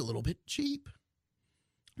UFC's a little bit cheap.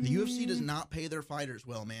 The UFC does not pay their fighters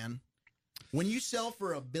well, man. When you sell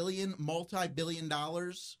for multi-billion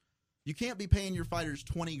dollars, you can't be paying your fighters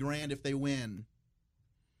 $20,000 if they win.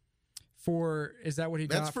 Is that what he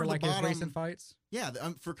got for like his recent fights? Yeah,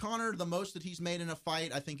 for Conor, the most that he's made in a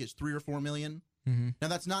fight, I think, is $3 or $4 million. Now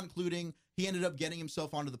that's not including he ended up getting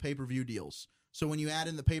himself onto the pay-per-view deals. So when you add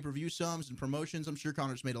in the pay-per-view sums and promotions, I'm sure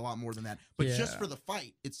Conor's made a lot more than that. But just for the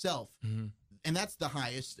fight itself, and that's the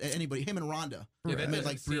highest anybody. Him and Ronda, that made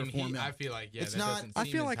like 3 or 4 million. I feel like it's not. I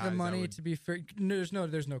feel like the money, to be fair, there's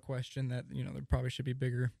no question that there probably should be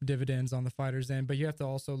bigger dividends on the fighters' end, but you have to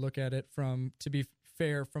also look at it to be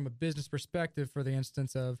fair from a business perspective. For the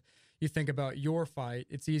instance of, you think about your fight,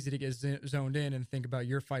 it's easy to get zoned in and think about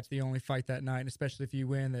your fight's the only fight that night, and especially if you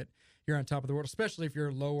win, that you're on top of the world, especially if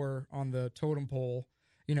you're lower on the totem pole,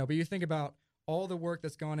 but you think about all the work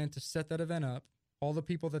that's gone in to set that event up, all the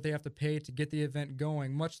people that they have to pay to get the event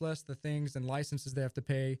going, much less the things and licenses they have to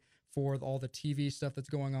pay for all the TV stuff that's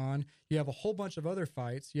going on. You have a whole bunch of other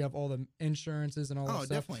fights. You have all the insurances and all that stuff.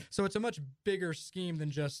 Definitely. So it's a much bigger scheme than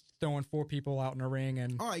just throwing 4 people out in a ring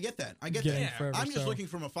and. Oh, I get that. I get that. Yeah. I'm just looking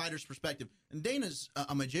from a fighter's perspective. And Dana's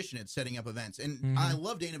a magician at setting up events. And I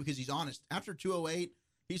love Dana because he's honest. After 208,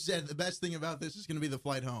 he said the best thing about this is going to be the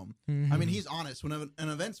flight home. I mean, he's honest. When an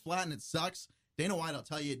event's flat and it sucks, Dana White, I'll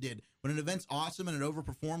tell you, it did. When an event's awesome and it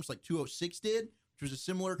overperforms like 206 did, which was a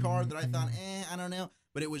similar card that I thought, I don't know,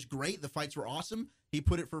 but it was great. The fights were awesome. He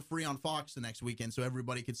put it for free on Fox the next weekend so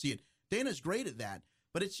everybody could see it. Dana's great at that,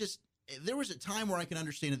 but it's just, there was a time where I can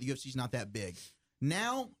understand that the UFC's not that big.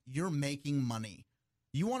 Now you're making money.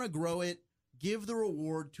 You want to grow it, give the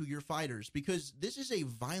reward to your fighters, because this is a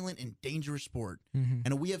violent and dangerous sport.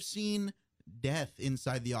 And we have seen death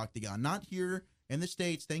inside the octagon, not here in the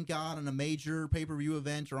States, thank God, on a major pay-per-view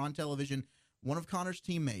event or on television. One of Conor's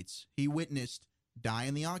teammates, he witnessed die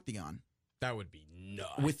in the octagon. That would be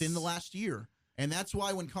nuts. Within the last year. And that's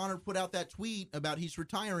why when Conor put out that tweet about he's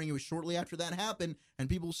retiring, it was shortly after that happened, and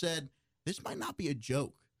people said, this might not be a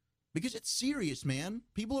joke. Because it's serious, man.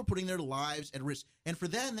 People are putting their lives at risk. And for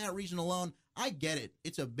that reason alone, I get it.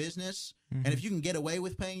 It's a business. And if you can get away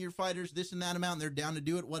with paying your fighters this and that amount, and they're down to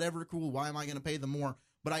do it, whatever, cool. Why am I going to pay them more?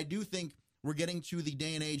 But I do think we're getting to the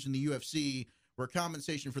day and age in the UFC where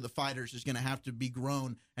compensation for the fighters is going to have to be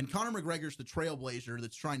grown. And Conor McGregor's the trailblazer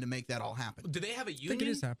that's trying to make that all happen. Do they have a union? I think it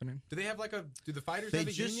is happening. Do they have do the fighters have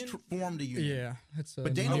a union? They just formed a union. Yeah.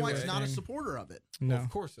 But Dana White's not a supporter of it. No. Well, of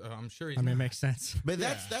course. I'm sure he's it makes sense. But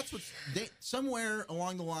that's what's somewhere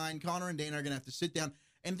along the line, Conor and Dana are going to have to sit down,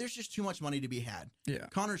 and there's just too much money to be had. Yeah.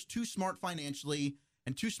 Conor's too smart financially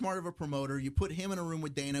and too smart of a promoter. You put him in a room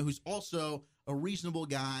with Dana, who's also a reasonable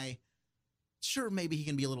guy. Sure, maybe he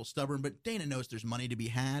can be a little stubborn, but Dana knows there's money to be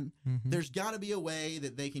had. There's got to be a way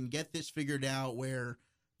that they can get this figured out where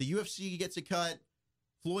the UFC gets a cut.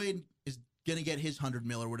 Floyd is going to get his 100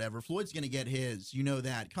 mil or whatever. Floyd's going to get his. You know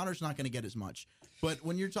that. Conor's not going to get as much. But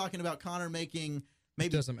when you're talking about Conor making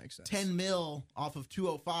maybe doesn't make sense. 10 mil off of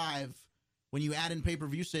 205, when you add in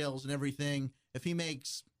pay-per-view sales and everything, if he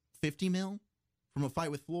makes 50 mil from a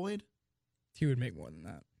fight with Floyd, he would make more than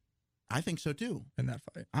that. I think so, too. In that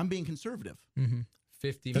fight. I'm being conservative.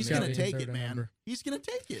 50 He's going to million. take it, man. He's going to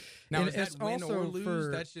take it. Now, is that win or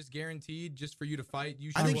lose? That's just guaranteed just for you to fight?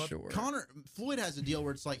 You I think Floyd has a deal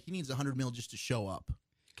where it's like he needs 100 mil just to show up.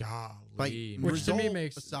 Golly. Which to me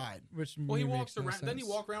makes aside. Well, he walks around. Doesn't he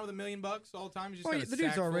walk around with $1 million all the time? He's just the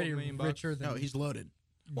dude's already richer than. No, he's loaded.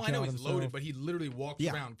 Well, I know he's loaded, but he literally walks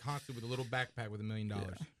around constantly with a little backpack with $1 million. Yeah.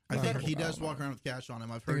 I think he does walk around with cash on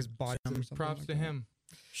him. I've heard his body. Props to him.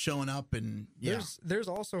 Showing up and there's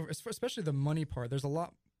also, especially the money part, there's a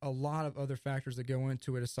lot of other factors that go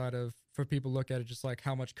into it aside of, for people to look at it just like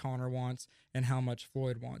how much Conor wants and how much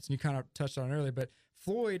Floyd wants. And you kind of touched on it earlier, but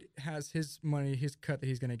Floyd has his money, his cut that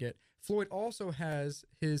he's going to get. Floyd also has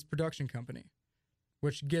his production company,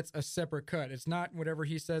 which gets a separate cut. It's not whatever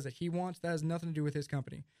he says that he wants. That has nothing to do with his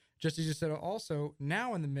company. Just as you said, also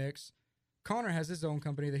now in the mix, Conor has his own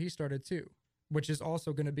company that he started too, which is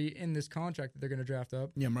also going to be in this contract that they're going to draft up.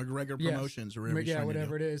 Yeah, McGregor Promotions or whatever. Yeah,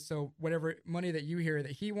 whatever it is. So whatever money that you hear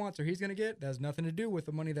that he wants or he's going to get, that has nothing to do with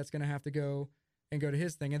the money that's going to have to go to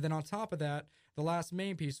his thing. And then on top of that, the last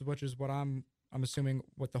main piece, which is what I'm assuming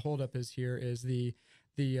what the holdup is here, is the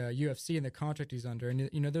UFC and the contract he's under. And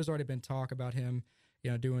there's already been talk about him,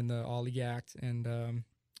 doing the Ali Act and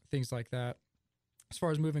things like that. As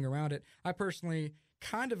far as moving around it, I personally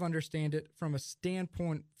kind of understand it from a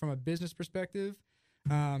standpoint, from a business perspective.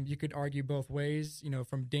 You could argue both ways,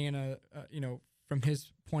 from Dana, from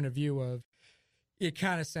his point of view of, it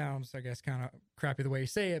kind of sounds, I guess, kind of crappy the way you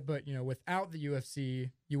say it, but, without the UFC,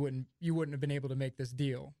 you wouldn't have been able to make this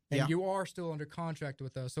deal. And you are still under contract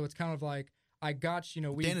with us. So it's kind of like, I got,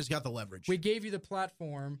 Dana's got the leverage. We gave you the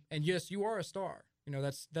platform, and yes, you are a star.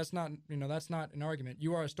 That's not an argument.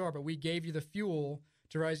 You are a star, but we gave you the fuel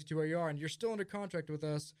to rise you to where you are, and you're still under contract with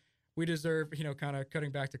us. We deserve, kind of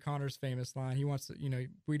cutting back to Conor's famous line. He wants to,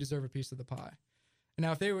 we deserve a piece of the pie. And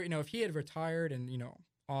now if they were, if he had retired and,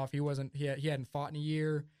 off, he hadn't fought in a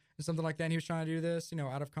year and something like that, and he was trying to do this,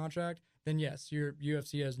 out of contract, then yes, your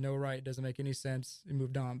UFC has no right. It doesn't make any sense. He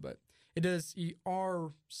moved on, but it does. You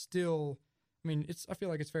are still. I mean, I feel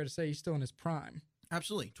like it's fair to say he's still in his prime.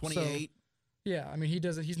 Absolutely, 28. So, yeah, I mean,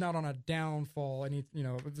 he's not on a downfall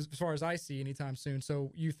as far as I see anytime soon.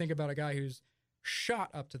 So you think about a guy who's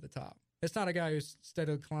shot up to the top. It's not a guy who's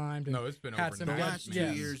steadily climbed. And it's been had overnight. some The last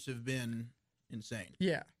 2 years have been insane.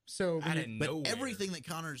 Yeah. So but everything that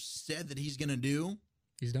Conor's said that he's going to do,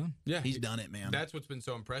 he's done. Yeah, he's done it, man. That's what's been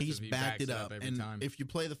so impressive. He's backed it up every and time. if you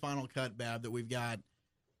play the final cut, Babb, that we've got,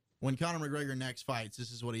 when Conor McGregor next fights,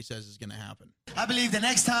 this is what he says is going to happen. I believe the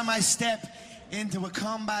next time I step into a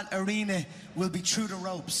combat arena will be through the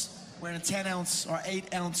ropes, wearing 10-ounce or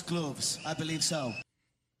 8-ounce gloves. I believe so.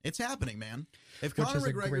 It's happening, man. If Which Conor is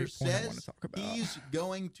a McGregor great point I want to says talk about. he's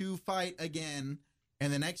going to fight again,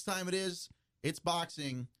 and the next time it's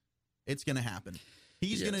boxing, it's going to happen.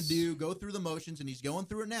 He's going to go through the motions, and he's going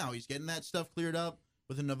through it now. He's getting that stuff cleared up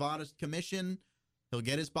with the Nevada Commission. He'll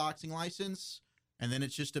get his boxing license, and then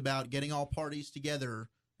it's just about getting all parties together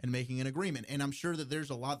and making an agreement. And I'm sure that there's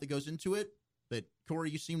a lot that goes into it, but Corey,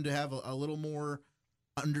 you seem to have a little more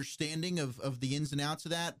understanding of the ins and outs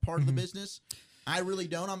of that part of the business. I really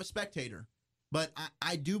don't. I'm a spectator. But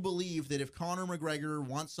I do believe that if Conor McGregor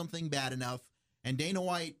wants something bad enough, and Dana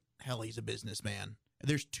White, hell, he's a businessman.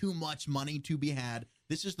 There's too much money to be had.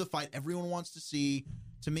 This is the fight everyone wants to see.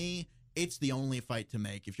 To me, it's the only fight to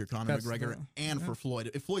make if you're Conor McGregor for Floyd.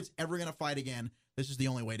 If Floyd's ever going to fight again, this is the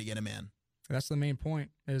only way to get him in. That's the main point,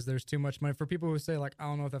 is there's too much money. For people who say, like, I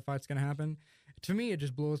don't know if that fight's going to happen, to me, it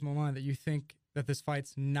just blows my mind that you think that this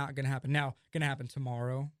fight's not going to happen. Now, going to happen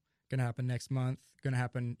tomorrow, going to happen next month, going to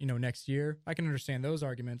happen, next year. I can understand those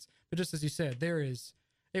arguments. But just as you said,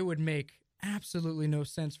 it would make absolutely no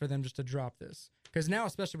sense for them just to drop this. Because now,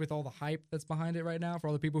 especially with all the hype that's behind it right now, for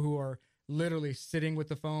all the people who are literally sitting with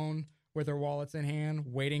the phone with their wallets in hand,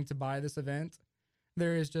 waiting to buy this event,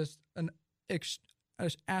 there is just an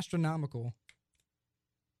astronomical.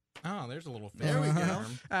 Oh, there's a little. There we go.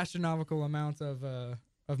 Astronomical amount of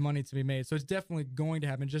money to be made. So it's definitely going to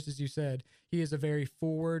happen. Just as you said, he is a very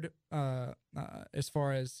forward as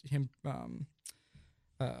far as him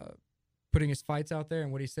putting his fights out there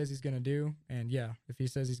and what he says he's going to do. And yeah, if he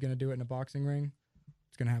says he's going to do it in a boxing ring,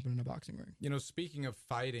 it's going to happen in a boxing ring. Speaking of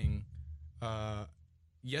fighting,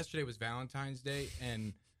 yesterday was Valentine's Day,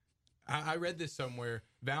 and I read this somewhere.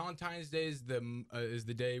 Valentine's Day is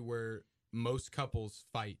the day where most couples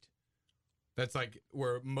fight. That's like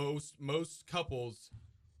where most couples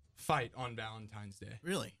fight on Valentine's Day.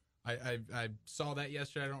 Really? I saw that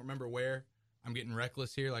yesterday. I don't remember where. I'm getting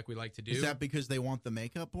reckless here, like we like to do. Is that because they want the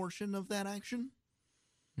makeup portion of that action?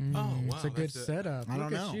 Oh, wow. It's a good setup. I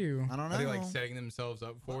don't know. At you. I don't know. Are they like setting themselves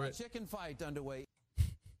up for it? Chicken fight underway.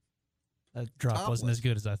 That drop wasn't as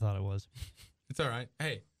good as I thought it was. It's all right.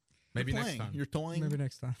 Hey, maybe next time. You're toying. Maybe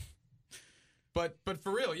next time. But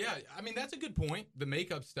for real, yeah. I mean, that's a good point. The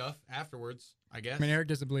makeup stuff afterwards, I guess. I mean, Eric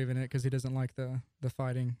doesn't believe in it because he doesn't like the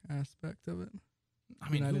fighting aspect of it. I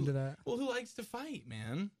mean, not into that. Well, who likes to fight,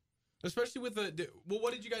 man? Especially with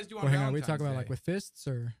what did you guys do on Hang on, Valentine's are we talking about Day? like with fists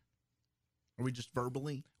or? Are we just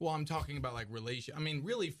verbally? Well, I'm talking about like relation. I mean,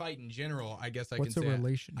 really fight in general. I guess What's can a say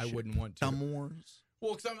relationship? I wouldn't want to. Thumb wars.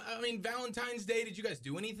 Well, because I mean, Valentine's Day. Did you guys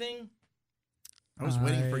do anything? I was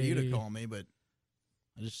waiting for you to call me, but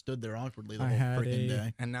I just stood there awkwardly the whole freaking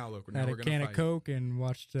day. And now look, I had we're a gonna can fight. of Coke and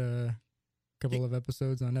watched a couple of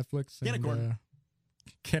episodes on Netflix. Get a and, corn.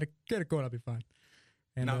 Get a corn. I'll be fine.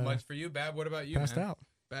 And, Not much for you, Babb. What about you? Passed man? out.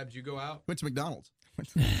 Babb, did you go out? Went to McDonald's. Of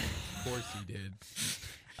course he did.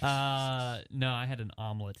 No, I had an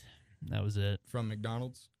omelet. That was it. From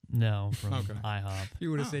McDonald's? No, from Okay. IHOP. You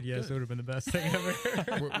would have said yes. good. It would have been the best thing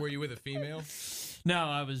ever. Were you with a female? No,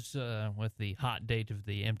 I was with the hot date of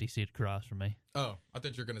the empty seat across from me. Oh, I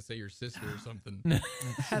thought you were gonna say your sister or something.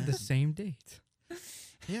 Had the same date.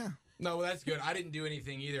 Yeah. No, well, that's good. I didn't do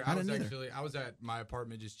anything either. I didn't either. I was at my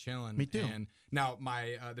apartment just chilling. Me too. And now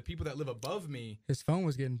my the people that live above me. His phone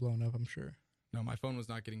was getting blown up, I'm sure. No, my phone was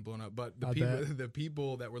not getting blown up. But I the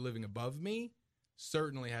people that were living above me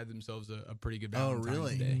certainly had themselves a pretty good Oh, Valentine's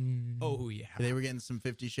really? Day. Oh yeah, They were getting some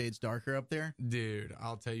 50 Shades Darker up there. dude.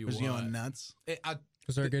 I'll tell you Was what. he going nuts?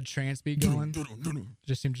 Was there a good trance beat going?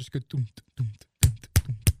 Just seemed just good.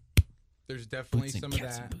 There's definitely Boots and some of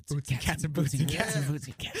cats that. and boots Boots and cats and boots and cats and boots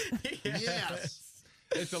and cats. Yes.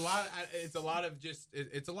 It's a lot. It's a lot of just.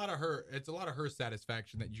 It's a lot of her. It's a lot of her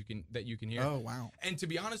satisfaction that you can hear. Oh, wow. And to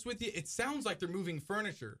be honest with you, it sounds like they're moving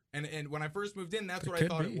furniture. And when I first moved in, that's It what I could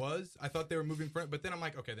thought be. it was. I thought they were moving furniture. But then I'm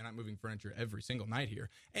like, okay, they're not moving furniture every single night here.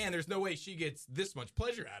 And there's no way she gets this much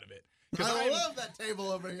pleasure out of it. I love that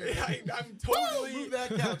table over here. I'm totally move that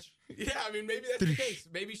couch. Yeah, I mean, maybe that's the case.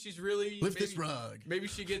 Maybe she's really lift this rug. Maybe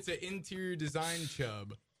she gets an interior design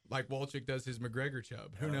chub, like Walchik does his McGregor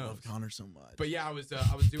chub. Who knows? I love Connor so much. But yeah, I was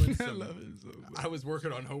doing some. I was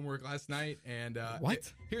working on homework last night, and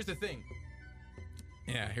here's the thing.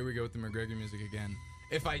 Yeah, here we go with the McGregor music again.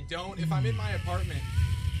 If I'm in my apartment,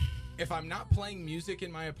 if I'm not playing music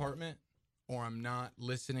in my apartment, or I'm not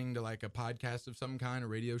listening to like a podcast of some kind, a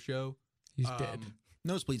radio show, he's dead.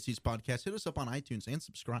 Nosebleed Seats podcast. Hit us up on iTunes and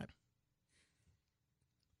subscribe.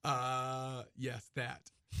 Yes,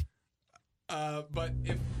 that. But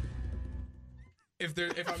if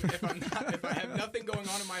I have nothing going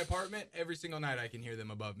on in my apartment, every single night I can hear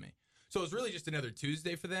them above me. So it's really just another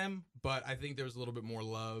Tuesday for them, but I think there was a little bit more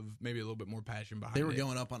love, maybe a little bit more passion behind it. They were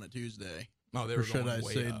going up on a Tuesday. Oh, they were going way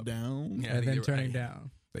up. Should I say down? Yeah, and then turning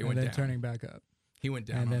down. They and went then down. Turning back up. He went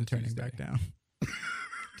down. And then turning back down.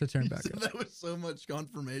 To turn back up. That was so much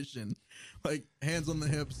confirmation. Like hands on the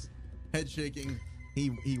hips, head shaking.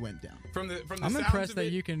 He went down. From the I'm impressed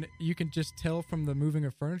that you can just tell from the moving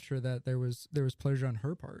of furniture that there was pleasure on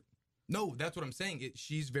her part. No, that's what I'm saying.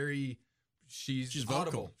 She's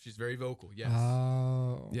audible. vocal. She's very vocal. Yes.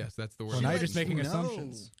 Oh. Yes, that's the word. Well, now you're just making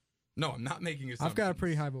assumptions. No, I'm not making assumptions. I've got a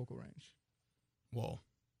pretty high vocal range. Well,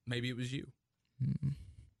 maybe it was you. Mm-mm.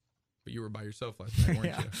 But you were by yourself last night,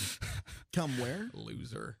 weren't you? Come where?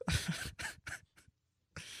 Loser.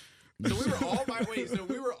 So we were all by way. So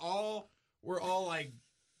we're all like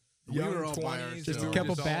We were all 20s, by ourselves. Just a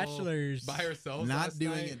couple bachillers. by ourselves. Not last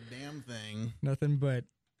doing night. a damn thing. Nothing but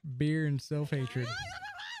beer and self-hatred.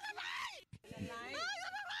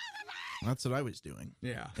 That's what I was doing.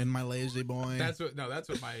 Yeah. In my lazy boy. That's what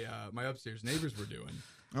my upstairs neighbors were doing.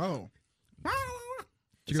 Oh.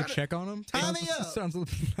 Did you go check on them? Tanya! Sounds a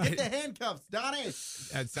little Get the handcuffs, Donnie!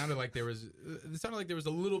 It sounded like there was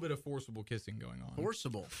a little bit of forcible kissing going on.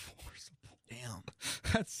 Forcible. Damn.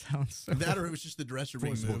 That sounds so. That or it was just the dresser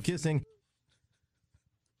being moved. Kissing.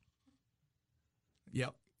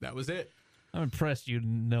 Yep, that was it. I'm impressed you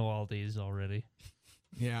know all these already.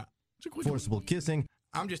 Yeah. Forcible kissing.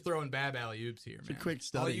 I'm just throwing Babb alley-oops here, man. a quick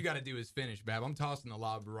study. All you got to do is finish, Babb. I'm tossing the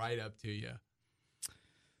lob right up to you.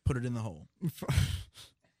 Put it in the hole.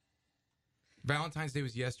 Valentine's Day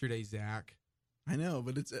was yesterday, Zach. I know,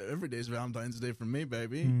 but it's every day's Valentine's Day for me,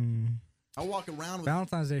 baby. I'll walk around with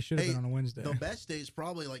Valentine's Day should have been on a Wednesday. The best day is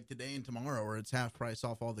probably like today and tomorrow, where it's half price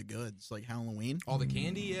off all the goods, like Halloween. All the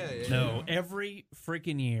candy, yeah. No, every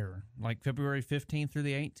freaking year, like February 15th through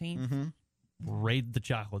the 18th, raid the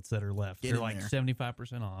chocolates that are left. They're like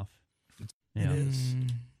 75% off. It is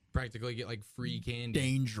Practically get like free candy.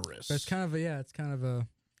 dangerous. But it's kind of a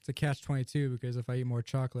catch-22 because if I eat more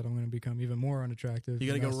chocolate, I'm going to become even more unattractive. You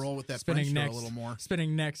got to go roll with that French straw a little more.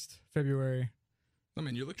 Spinning next February. I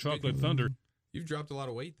mean, you're looking Chocolate Thunder. You've dropped a lot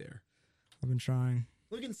of weight there. I've been trying.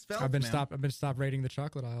 Looking svelte, I've been man. stopped raiding the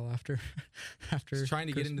chocolate aisle after He's trying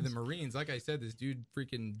to Christmas. get into the Marines. Like I said, this dude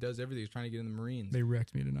freaking does everything. He's trying to get in the Marines. They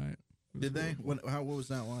wrecked me tonight. Did they? What was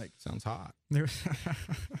that like? Sounds hot.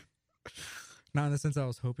 Not in the sense I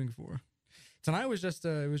was hoping for. Tonight was just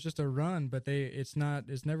a run, but it's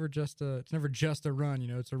never just a run, you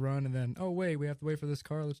know. It's a run and then wait, we have to wait for this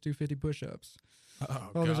car. Let's do 50 push-ups.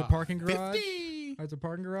 Oh, there's a parking garage. 50! There's a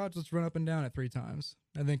parking garage. Let's run up and down it 3 times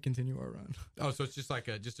and then continue our run. Oh, so it's just like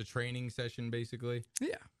a training session, basically.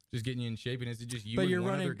 Yeah, just getting you in shape. And is it just you but and you're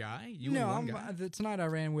one running, other guy? Tonight I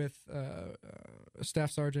ran with a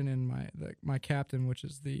staff sergeant and my captain, which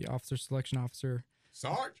is the officer selection officer.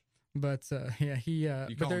 Sarge. But yeah, he.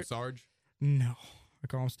 You call him Sarge? No, I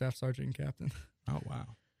call him staff sergeant and captain. Oh wow.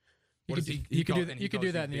 You could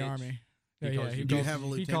do that in the Army.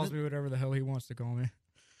 He calls me whatever the hell he wants to call me.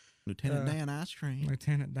 Lieutenant Dan Ice Cream.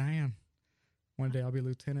 Lieutenant Dan. One day I'll be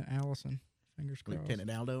Lieutenant Allison. Fingers crossed.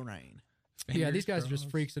 Lieutenant Aldo Rain. Yeah, these guys are just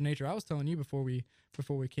freaks of nature. I was telling you before we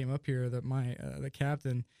came up here that my the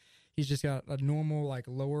captain, he's just got a normal like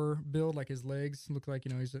lower build, like his legs look like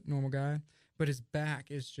he's a normal guy, but his back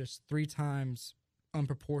is just 3 times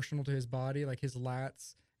unproportional to his body. Like his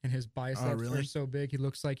lats and his biceps are so big, he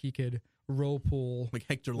looks like he could roll pull like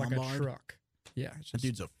Hector like Lombard. a truck. Yeah, That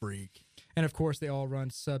dude's a freak. And of course, they all run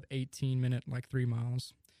sub 18 minute, like 3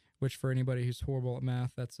 miles, which for anybody who's horrible at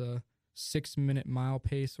math, that's a 6 minute mile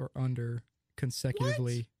pace or under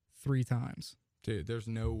consecutively 3 times. Dude, there's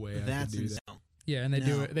no way That's I could do insane. that. Yeah, and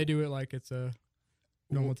they do it like it's a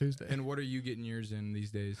normal Tuesday. And what are you getting yours in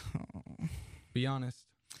these days? Be honest.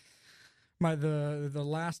 The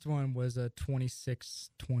last one was a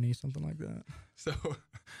 26:20, something like that.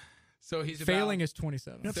 So he's failing is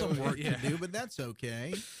 27. That's some work to do, but that's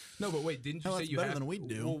okay. No, but wait, didn't you say you better have than we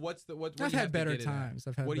do? Well, what's the what? I've had better times.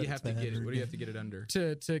 What do you have to get it? What do you have to get it under?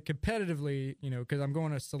 To competitively, because I'm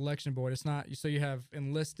going to selection board. It's not so you have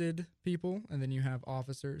enlisted people and then you have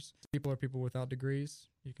officers. People are people without degrees.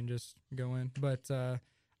 You can just go in, but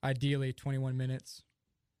ideally 21 minutes.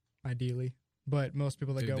 Ideally, but most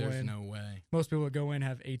people that go in, there's no way. Most people that go in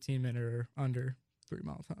have 18-minute or under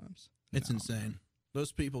 3-mile times. It's insane.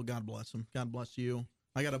 Those people, God bless them. God bless you.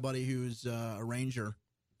 I got a buddy who's a ranger,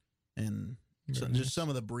 and just some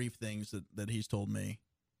of the brief things that he's told me,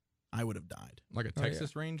 I would have died. Like a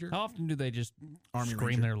Texas Ranger? How often do they just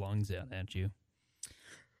scream their lungs out at you?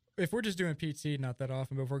 If we're just doing PT, not that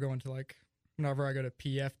often, but if we're going to like, whenever I go to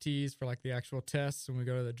PFTs for like the actual tests, when we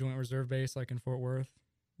go to the Joint Reserve Base, like in Fort Worth,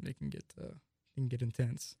 they can get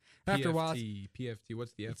intense. After a while, PFT,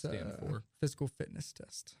 what's the F stand for? Physical fitness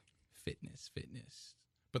test. Fitness.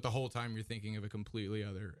 But the whole time you're thinking of a completely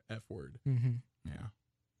other F word. Mm-hmm. Yeah.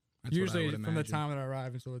 That's usually from the time that I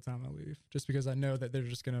arrive until the time I leave, just because I know that they're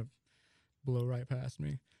just going to blow right past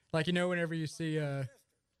me. Like, whenever you see,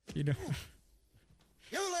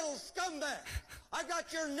 You little scumbag! I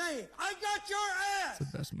got your name! I got your ass!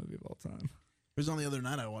 It's the best movie of all time. It was on the other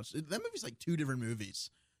night I watched. That movie's like two different movies.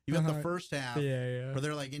 You got the first half where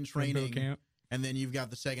they're like in training, and then you've got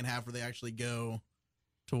the second half where they actually go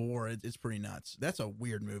to war. It's pretty nuts. That's a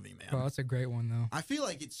weird movie, man. Well, that's a great one, though. I feel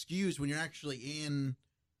like it skews when you're actually in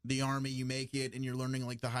the Army, you make it, and you're learning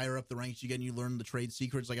like the higher up the ranks you get, and you learn the trade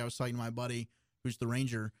secrets. Like I was talking to my buddy who's the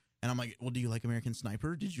Ranger, and I'm like, well, do you like American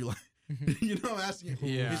Sniper? Did you like... I'm asking.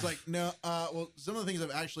 Yeah. He's like, no. Well, some of the things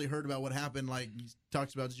I've actually heard about what happened, like he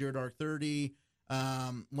talks about Zero Dark 30,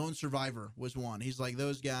 Lone Survivor was one. He's like,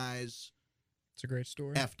 those guys. It's a great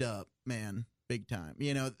story. Effed up, man, big time. I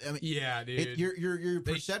mean, yeah, dude. Your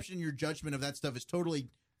perception, your judgment of that stuff is totally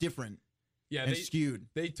different. Yeah, and skewed.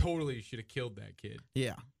 They totally should have killed that kid.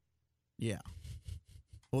 Yeah.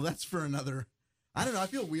 Well, that's for another. I don't know. I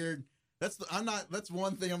feel weird. That's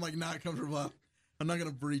one thing I'm like not comfortable about. I'm not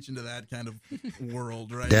going to breach into that kind of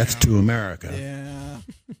world right Death now. to America.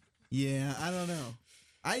 Yeah. I don't know.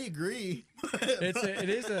 I agree.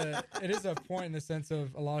 It is a point in the sense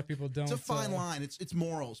of a lot of people don't. It's a fine line. It's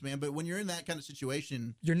morals, man. But when you're in that kind of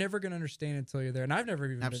situation, you're never going to understand until you're there. And I've never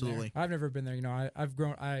even been there. I've never been there. I've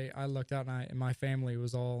grown. I lucked out, and my family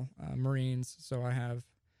was all Marines, so I have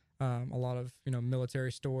a lot of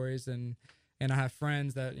military stories, and I have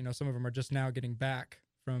friends that some of them are just now getting back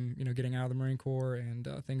from getting out of the Marine Corps and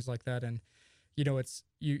things like that. And it's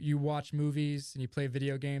you watch movies and you play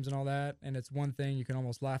video games and all that, and it's one thing, you can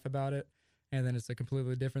almost laugh about it, and then it's a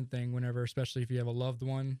completely different thing whenever, especially if you have a loved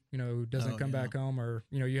one who doesn't come back home, or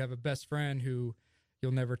you have a best friend who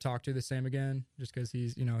you'll never talk to the same again just because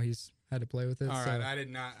he's had to play with it. All right, I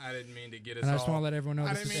didn't mean to get us. And I just want to let everyone know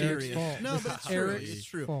this is Eric's fault. No, but it's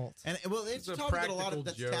true. Fault. And it's a topic that a lot of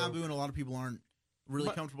that's taboo, and a lot of people aren't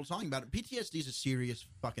really comfortable talking about it. PTSD is a serious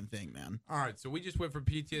fucking thing, man. All right, so we just went for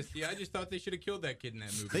PTSD. I just thought they should have killed that kid in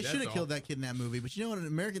that movie. They should have killed that kid in that movie, but you know what? An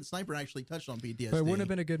American Sniper actually touched on PTSD. But it wouldn't have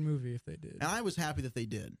been a good movie if they did. And I was happy that they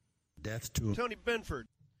did. Death to Tony Benford.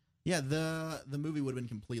 Yeah, the movie would have been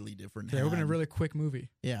completely different. Yeah, it would have been a really quick movie.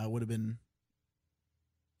 Yeah, it would have been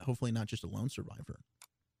hopefully not just a lone survivor.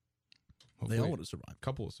 Hopefully they all would have survived. A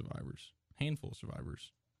couple of survivors. Handful of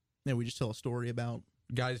survivors. Yeah, we just tell a story about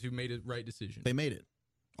guys who made a right decision. They made it.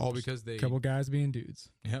 All because they... Couple guys being dudes.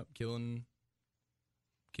 Yep, killing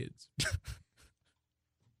kids.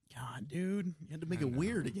 God, dude. You had to make it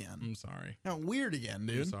weird again. I'm sorry. Now, weird again,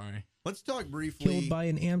 dude. I'm sorry. Let's talk briefly. Killed by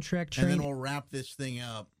an Amtrak train. And then we'll wrap this thing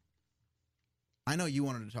up. I know you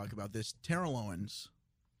wanted to talk about this. Terrell Owens.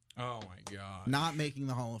 Oh, my God. Not making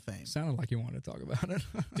the Hall of Fame. Sounded like you wanted to talk about it.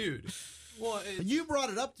 Dude. Well, you brought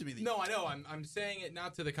it up to me. No, I know. I'm saying it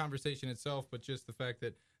not to the conversation itself, but just the fact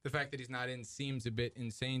that he's not in seems a bit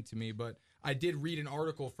insane to me. But I did read an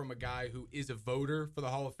article from a guy who is a voter for the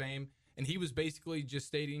Hall of Fame, and he was basically just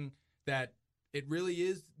stating that it really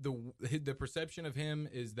is the perception of him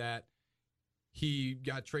is that he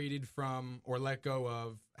got traded from or let go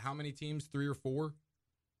of how many teams? 3 or 4?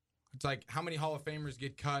 It's like how many Hall of Famers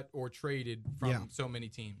get cut or traded from so many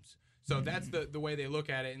teams. So that's the way they look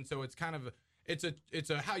at it, and so it's kind of it's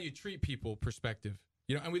a how you treat people perspective,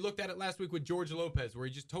 And we looked at it last week with George Lopez, where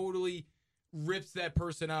he just totally rips that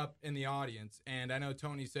person up in the audience. And I know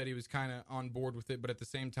Tony said he was kind of on board with it, but at the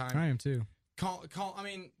same time, I am too.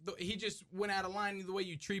 He just went out of line the way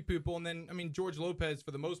you treat people, and then George Lopez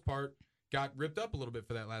for the most part got ripped up a little bit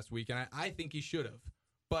for that last week, and I think he should have.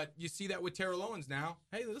 But you see that with Terrell Owens now.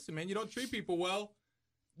 Hey, listen, man, you don't treat people well.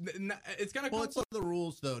 It's gonna. Well, it's one of the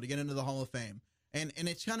rules though to get into the Hall of Fame. And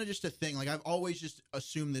it's kind of just a thing. Like, I've always just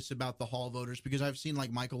assumed this about the Hall voters because I've seen,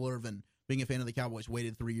 like, Michael Irvin, being a fan of the Cowboys,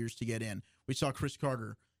 waited 3 years to get in. We saw Chris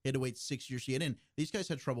Carter. He had to wait 6 years to get in. These guys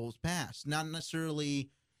had troubles past. Not necessarily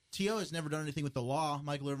 – T.O. has never done anything with the law.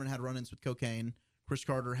 Michael Irvin had run-ins with cocaine. Chris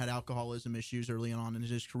Carter had alcoholism issues early on in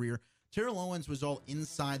his career. Terrell Owens was all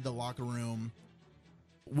inside the locker room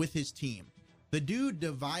with his team. The dude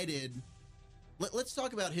divided – let's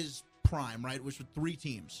talk about his – prime, right, which was 3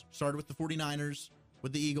 teams. Started with the 49ers,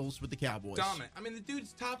 with the Eagles, with the Cowboys. Dominant. I mean, the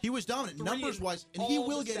dude's top. He was dominant numbers-wise, and he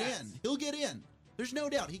will get in. He'll get in. There's no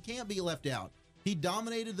doubt. He can't be left out. He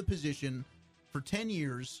dominated the position for 10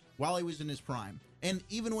 years while he was in his prime. And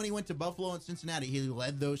even when he went to Buffalo and Cincinnati, he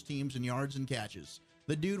led those teams in yards and catches.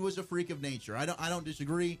 The dude was a freak of nature. I don't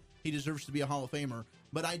disagree. He deserves to be a Hall of Famer.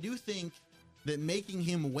 But I do think that making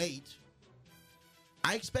him wait,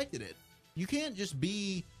 I expected it. You can't just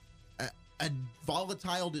be a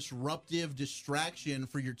volatile, disruptive distraction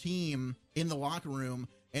for your team in the locker room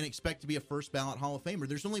and expect to be a first ballot Hall of Famer.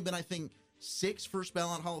 There's only been, I think, 6 first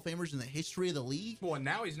ballot Hall of Famers in the history of the league. Well,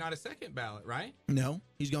 now he's not a second ballot, right? No,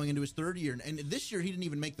 he's going into his 3rd year, and this year he didn't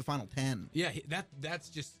even make the final 10. Yeah, that's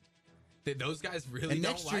just those guys really. And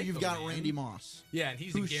next don't year like you've him, got man. Randy Moss. Yeah, and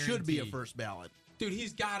he's who a guarantee. should be a first ballot. Dude,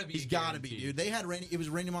 he's got to be. He's got to be, dude. They had Randy. It was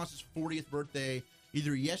Randy Moss's 40th birthday,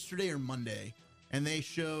 either yesterday or Monday. And they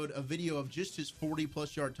showed a video of just his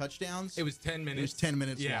 40-plus yard touchdowns. It was 10 minutes. It was 10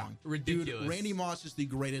 minutes long. Ridiculous. Dude, Randy Moss is the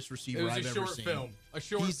greatest receiver I've ever seen. It was a short film. A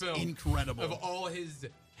short He's film. Incredible. Of all his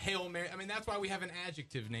Hail Mary. I mean, that's why we have an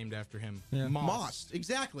adjective named after him. Yeah. Mossed.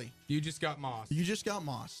 Exactly. You just got mossed. You just got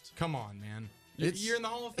mossed. Come on, man. You're in the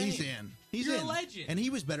Hall of Fame. He's in. You're a legend. And he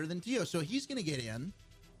was better than T.O., so he's going to get in.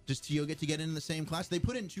 Does T.O. get to get in the same class? They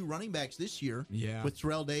put in 2 running backs this year. Yeah. With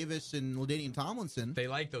Terrell Davis and LaDainian Tomlinson. They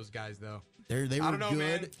like those guys, though. They were I don't know, good.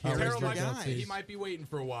 Man. Terrell Guys. He might be waiting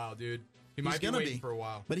for a while, dude. He might be waiting for a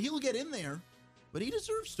while. But he'll get in there. But he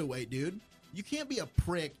deserves to wait, dude. You can't be a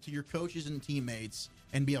prick to your coaches and teammates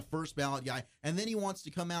and be a first ballot guy. And then he wants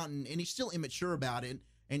to come out and he's still immature about it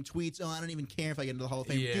and tweets, I don't even care if I get into the Hall of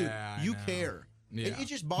Fame. Yeah, dude, you care. Yeah. It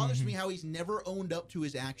just bothers me how he's never owned up to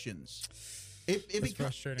his actions.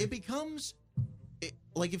 It becomes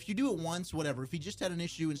like if you do it once, whatever. If he just had an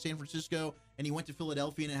issue in San Francisco and he went to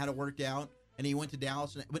Philadelphia and it had it worked out and he went to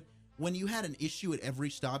Dallas, but when you had an issue at every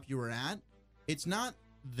stop you were at, it's not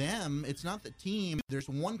them, it's not the team. There's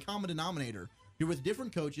one common denominator. You're with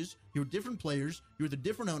different coaches, you're with different players, you're with a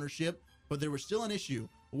different ownership, but there was still an issue.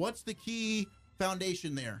 What's the key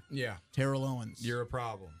foundation there? Yeah. Terrell Owens. You're a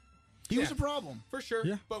problem. He was a problem. For sure.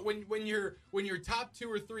 Yeah. But when you're top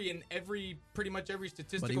 2 or 3 in pretty much every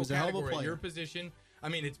statistical a hell of a category at player. your position, I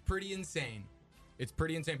mean, it's pretty insane. It's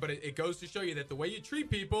pretty insane. But it goes to show you that the way you treat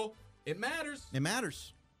people, it matters. It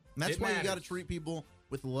matters. And that's why you got to treat people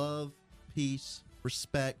with love, peace,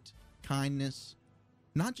 respect, kindness,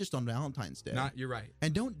 not just on Valentine's Day. You're right.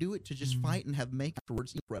 And don't do it to just fight and have make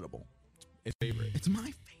afterwards. Incredible. It's favorite. It's my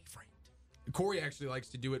favorite. Corey actually likes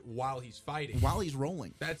to do it while he's fighting. While he's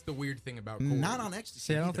rolling. That's the weird thing about Corey. Not on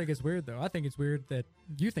ecstasy. See, I don't think it's weird, though. I think it's weird that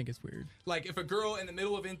you think it's weird. Like, if a girl in the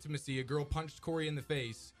middle of intimacy, a girl punched Corey in the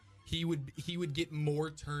face, he would get more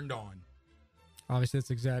turned on. Obviously, it's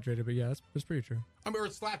exaggerated, but yeah, that's pretty true. I mean, or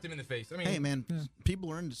slapped him in the face. I mean, hey, man,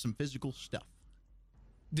 people are into some physical stuff.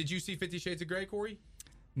 Did you see 50 Shades of Grey, Corey?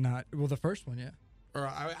 Well, the first one, yeah. Or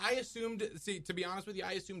I assumed, to be honest with you,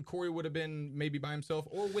 I assumed Corey would have been maybe by himself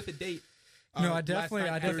or with a date. No, I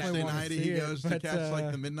definitely want to see he goes it, to catch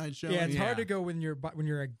like the midnight show. Yeah, it's hard to go when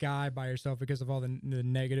you're a guy by yourself because of all the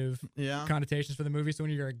negative connotations for the movie. So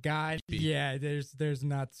when you're a guy, there's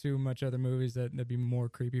not too much other movies that'd be more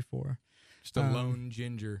creepy for. Just a lone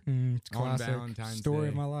ginger it's on classic Valentine's story Day.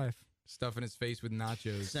 of my life. Stuffing his face with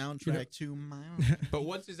nachos. Soundtrack to my own. But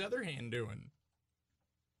what's his other hand doing?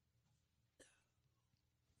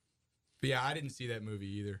 But yeah, I didn't see that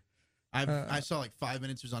movie either. I saw like 5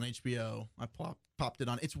 minutes. It was on HBO. I popped it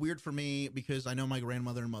on. It's weird for me because I know my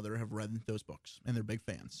grandmother and mother have read those books and they're big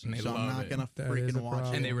fans. And they so love I'm not gonna freaking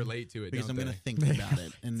watch it. And they relate to it because I'm don't gonna they? think about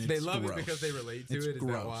it. And they it's love gross. it because they relate to it's it. Is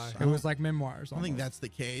gross. that why? It was like memoirs. I don't think that's the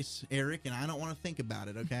case, Eric, and I don't want to think about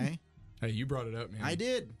it. Okay. Hey, you brought it up, man. I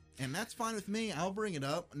did, and that's fine with me. I'll bring it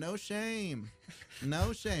up. No shame.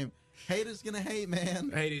 No shame. Haters gonna hate,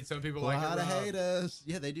 man. Hey, dude, some people a like lot it of rough. haters.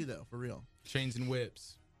 Yeah, they do though, for real. Chains and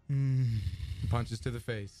whips. Punches to the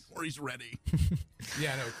face. Corey's ready.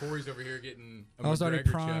 Yeah, no, Corey's over here getting a I was already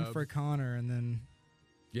McGregor primed chub. for Connor, and then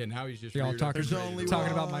Yeah, now he's just y'all talking, There's only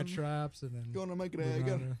talking about one. my traps, and then Gonna make it moving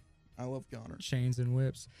egg. on to I love Connor. chains and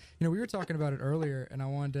whips. You know, we were talking about it earlier, and I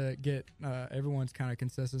wanted to get everyone's kind of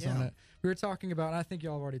consensus on Yeah. it. We were talking about, I think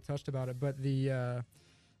y'all have already touched about it, but the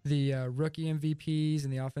the rookie MVPs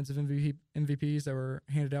and the offensive MVPs that were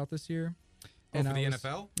handed out this year. And for the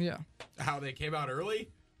NFL? Yeah. How they came out early?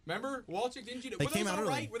 Remember? Walchik, didn't you? They came out early.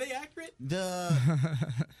 Right? Were they accurate?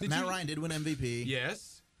 Matt Ryan did win MVP.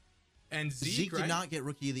 Yes. And Zeke right? did not get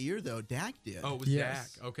Rookie of the Year, though. Dak did. Oh, it was Dak.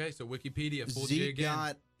 Okay, so Wikipedia, full Zeke G again.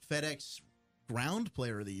 got FedEx Ground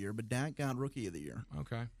Player of the Year, but Dak got Rookie of the Year.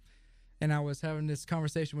 Okay. And I was having this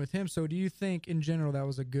conversation with him. So do you think, in general,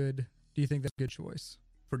 that's a good choice?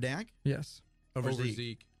 For Dak? Yes. Over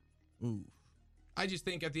Zeke. Ooh. I just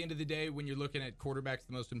think at the end of the day, when you're looking at quarterbacks,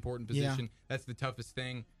 the most important position, that's the toughest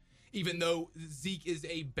thing. Even though Zeke is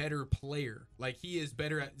a better player. Like,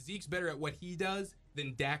 Zeke's better at what he does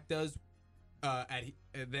than Dak does,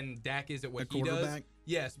 than Dak is at what he does.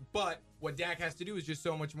 Yes, but what Dak has to do is just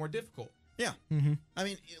so much more difficult. Yeah. Mm-hmm. I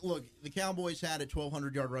mean, look, the Cowboys had a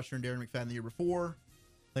 1,200-yard rusher in Darren McFadden the year before.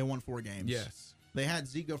 They won 4 games. Yes. They had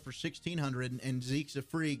Zeke go for 1,600, and Zeke's a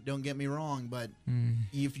freak, don't get me wrong, but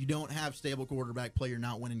if you don't have stable quarterback play, you're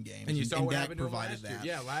not winning games. And you saw what Dak happened to him provided last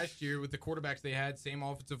year. Yeah, last year with the quarterbacks they had, same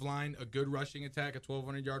offensive line, a good rushing attack, a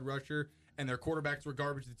 1,200-yard rusher, and their quarterbacks were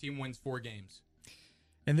garbage. The team wins 4 games.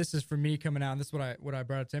 And this is for me coming out, and this is what I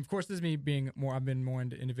brought up to him. Of course, this is me being more. I've been more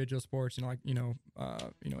into individual sports,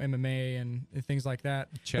 MMA and things like that.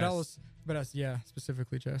 Chess.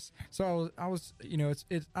 Specifically chess. So I was, it's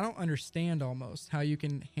I don't understand almost how you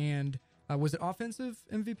can hand. Was it offensive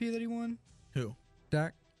MVP that he won? Who?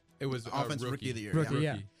 Dak. It was offensive rookie of the year. Rookie,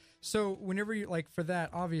 yeah. So whenever you for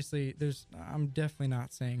that, obviously I'm definitely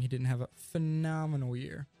not saying he didn't have a phenomenal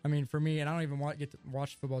year. I mean, for me, and I don't even get to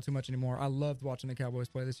watch football too much anymore. I loved watching the Cowboys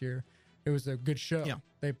play this year. It was a good show. Yeah.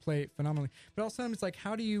 They played phenomenally. But also, it's like,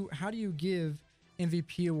 how do you give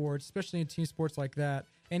MVP awards, especially in team sports like that?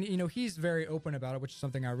 And he's very open about it, which is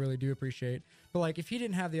something I really do appreciate. But if he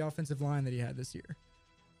didn't have the offensive line that he had this year.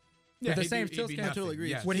 Yeah, the same skills, I totally agree.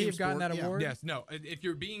 Yes. Would he have gotten that award? Yes. No. If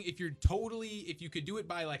you could do it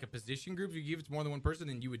by a position group, if you give it to more than one person,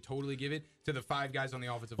 then you would totally give it to the 5 guys on the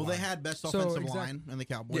offensive line. Well, they had best offensive line, and the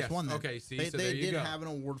Cowboys won that. Okay, see, they did have an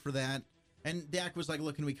award for that. And Dak was like,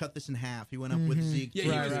 "Look, can we cut this in half?" He went up with Zeke. Yeah, he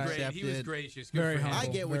was great. He was gracious. Good very for him. humble.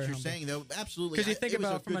 I get what very you're humble. saying, though. Absolutely. Because you think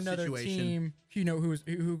about from another situation. team,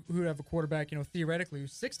 who would have a quarterback, theoretically,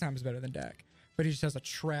 who's 6 times better than Dak, but he just has a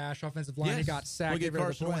trash offensive line. Yes. He got sacked every other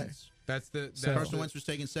Carson play. Wentz. Carson Wentz was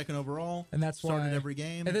taken 2nd overall, and that's why started every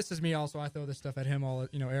game. And this is me also. I throw this stuff at him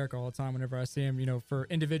Eric all the time whenever I see him. For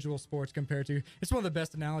individual sports compared to, it's one of the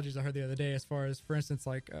best analogies I heard the other day. As far as, for instance,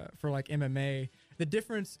 for MMA, the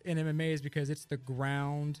difference in MMA is because it's the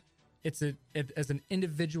ground. As an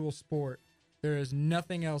individual sport, there is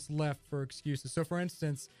nothing else left for excuses. So, for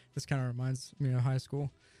instance, this kind of reminds me of high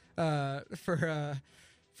school. For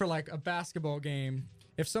a basketball game.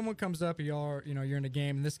 If someone comes up, you're in a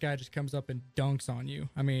game, and this guy just comes up and dunks on you.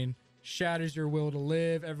 I mean, shatters your will to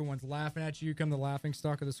live. Everyone's laughing at you. You become the laughing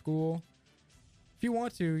stock of the school. If you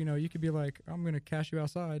want to, you could be like, I'm going to cash you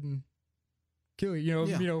outside and kill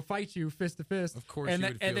you. Fight you fist to fist. Of course, you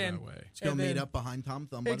would feel that way. It's going to meet up behind Tom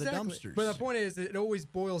Thumb by the dumpsters. But the point is, it always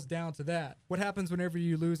boils down to that. What happens whenever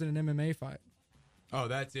you lose in an MMA fight? Oh,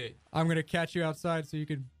 that's it. I'm going to catch you outside so you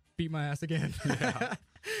can beat my ass again. Yeah.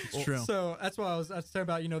 It's true. So that's why I was talking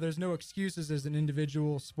about, there's no excuses as an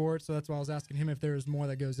individual sport. So that's why I was asking him if there was more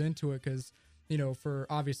that goes into it. Because, for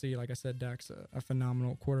obviously, like I said, Dak's a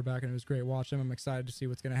phenomenal quarterback, and it was great watching him. I'm excited to see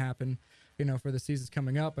what's going to happen, for the seasons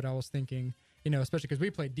coming up. But I was thinking, especially because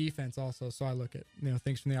we play defense also. So I look at,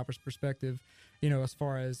 things from the opposite perspective, as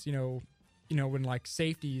far as, when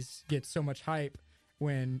safeties get so much hype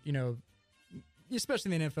when,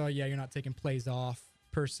 especially in the NFL, you're not taking plays off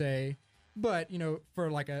per se. But, for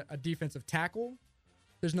a defensive tackle,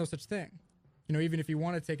 there's no such thing. Even if you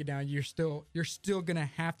want to take it down, you're still going to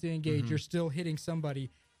have to engage. You're still hitting somebody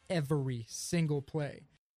every single play.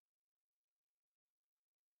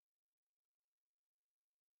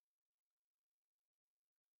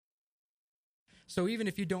 So even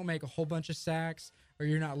if you don't make a whole bunch of sacks or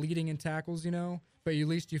you're not leading in tackles, but at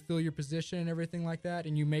least you fill your position and everything like that,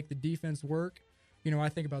 and you make the defense work, I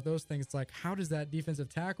think about those things. It's like, how does that defensive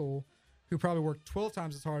tackle, who probably worked 12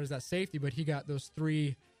 times as hard as that safety, but he got those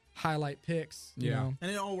 3 highlight picks, you know? And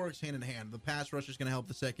it all works hand in hand. The pass rush is going to help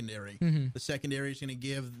the secondary. Mm-hmm. The secondary is going to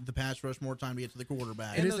give the pass rush more time to get to the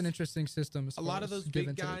quarterback. It is an interesting system. A lot of those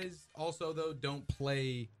big guys also, though, don't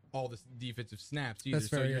play all the defensive snaps either. That's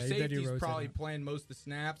fair, your yeah. safety's probably playing most of the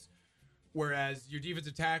snaps, whereas your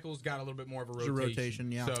defensive tackle's got a little bit more of a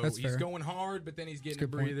rotation. Yeah. So That's he's fair. going hard, but then he's getting a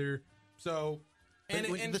breather. So...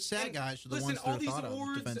 And the sad guys are the ones that are thought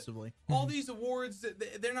of defensively. All these awards,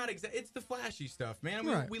 they're not exact. It's the flashy stuff,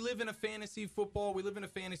 man. We live in a fantasy football. We live in a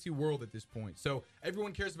fantasy world at this point. So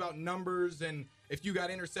everyone cares about numbers and if you got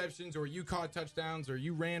interceptions or you caught touchdowns or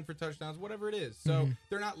you ran for touchdowns, whatever it is. So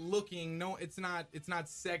they're not looking. No, it's not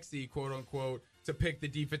sexy, quote unquote, to pick the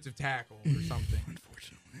defensive tackle or something.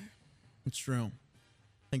 Unfortunately, it's true.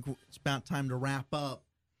 I think it's about time to wrap up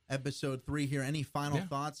episode 3 here. Any final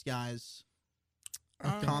thoughts, guys?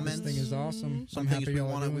 Comments? This thing is awesome. Some things we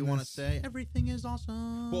want to say. Everything is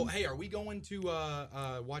awesome. Well, hey, are we going to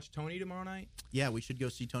watch Tony tomorrow night? Yeah, we should go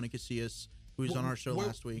see Tony Casillas, who was on our show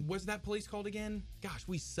last week. What's that place called again? Gosh,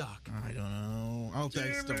 we suck. I don't know. I'll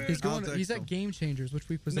text him. He's at Game Changers. Which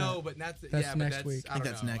week was that? No, but that's next week. I think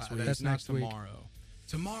that's next week. That's not next week. Tomorrow.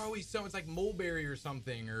 Tomorrow it's like Mulberry or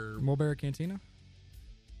something or Mulberry Cantina.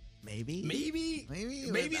 Maybe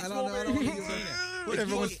it's Mulberry Cantina.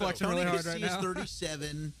 Everyone's flexing really hard right now.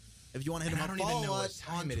 37. If you want to hit him up, follow us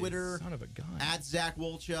on Twitter at Zach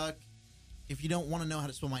Wolchuk. If you don't want to know how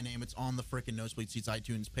to spell my name, it's on the frickin' Nosebleed Seats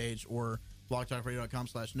iTunes page or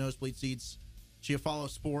blogtalkradio.com/Nosebleed Seats. Follow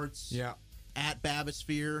Sports. Yeah. At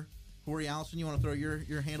Babbosphere. Corey Allison, you want to throw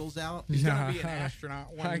your handles out? He's going to be an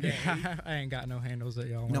astronaut one day. I ain't got no handles that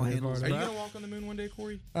y'all want. No handles. Are you going to walk on the moon one day,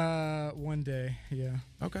 Corey? One day, yeah.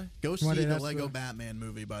 Okay. Go see the Lego Batman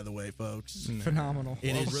movie, by the way, folks. Phenomenal.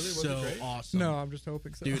 It is so awesome. No, I'm just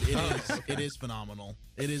hoping so. Dude, it is phenomenal.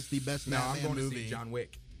 It is the best Batman movie. To see John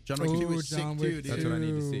Wick. John Wick 2 is sick, too, dude. That's what I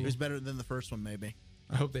need to see. It's better than the first one, maybe.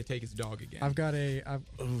 I hope they take his dog again.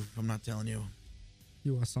 I'm not telling you.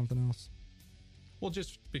 You want something else? Well,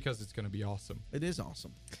 just because it's going to be awesome. It is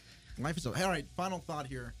awesome. Life is awesome. All right, final thought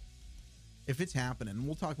here. If it's happening,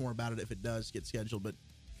 we'll talk more about it if it does get scheduled, but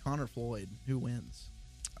Conor Floyd, who wins?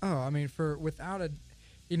 Oh, I mean,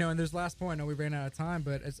 and there's last point, I know we ran out of time,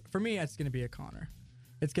 but for me, it's going to be a Conor.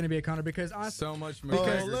 It's going to be a Conor because so much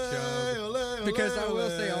McGregor because I will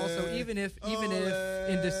say also, even if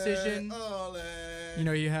in decision,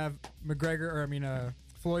 you have McGregor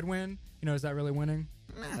Floyd win, is that really winning?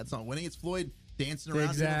 Nah, it's not winning. It's Floyd dancing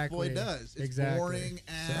around doing what Floyd does. It's boring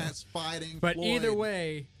ass fighting. But Floyd. Either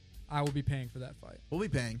way, I will be paying for that fight. We'll be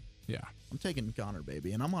paying. Yeah. I'm taking Conor,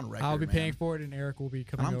 baby, and I'm on record. I'll be paying for it, and Eric will be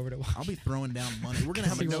coming over to watch. I'll be throwing down money. We're going to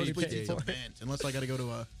have a Nosebleed Seats event, unless I got to go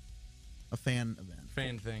to a fan event.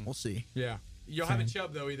 Fan thing. We'll see. Yeah. You'll have a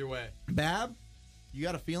chub, though, either way. Babb, you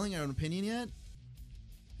got a feeling or an opinion yet?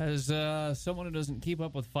 As someone who doesn't keep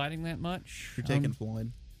up with fighting that much, you're taking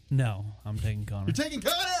Floyd. No, I'm taking Conor. You're taking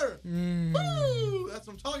Conor! Woo! That's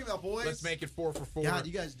what I'm talking about, boys. Let's make it 4 for 4. God,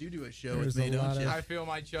 you guys do a show with me, don't you? I feel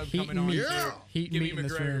my chub coming on. Yeah. Give me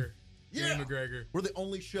McGregor. Yeah. Give me McGregor. We're the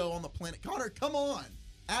only show on the planet. Conor, come on.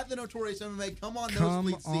 At the Notorious MMA, come on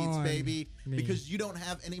Nosebleed Seats, baby. Because you don't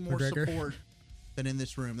have any more support than in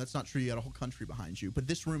this room. That's not true. You got a whole country behind you. But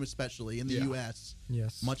this room especially, in the U.S.,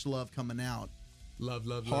 yes. Much love coming out.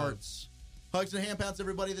 Love. Hearts. Hugs and hand pounds,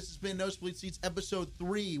 everybody. This has been Nosebleed Seats, episode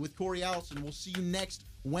 3 with Corey Allison. We'll see you next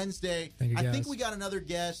Wednesday. Thank you, guys. I think we got another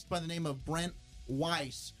guest by the name of Brent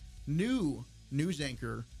Weiss, new news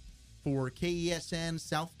anchor for KESN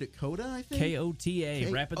South Dakota, I think.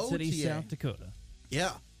 KOTA, Rapid City, South Dakota.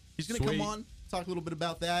 Yeah. He's going to come on, talk a little bit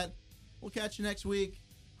about that. We'll catch you next week.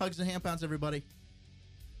 Hugs and hand pounds, everybody.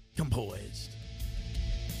 Come poised.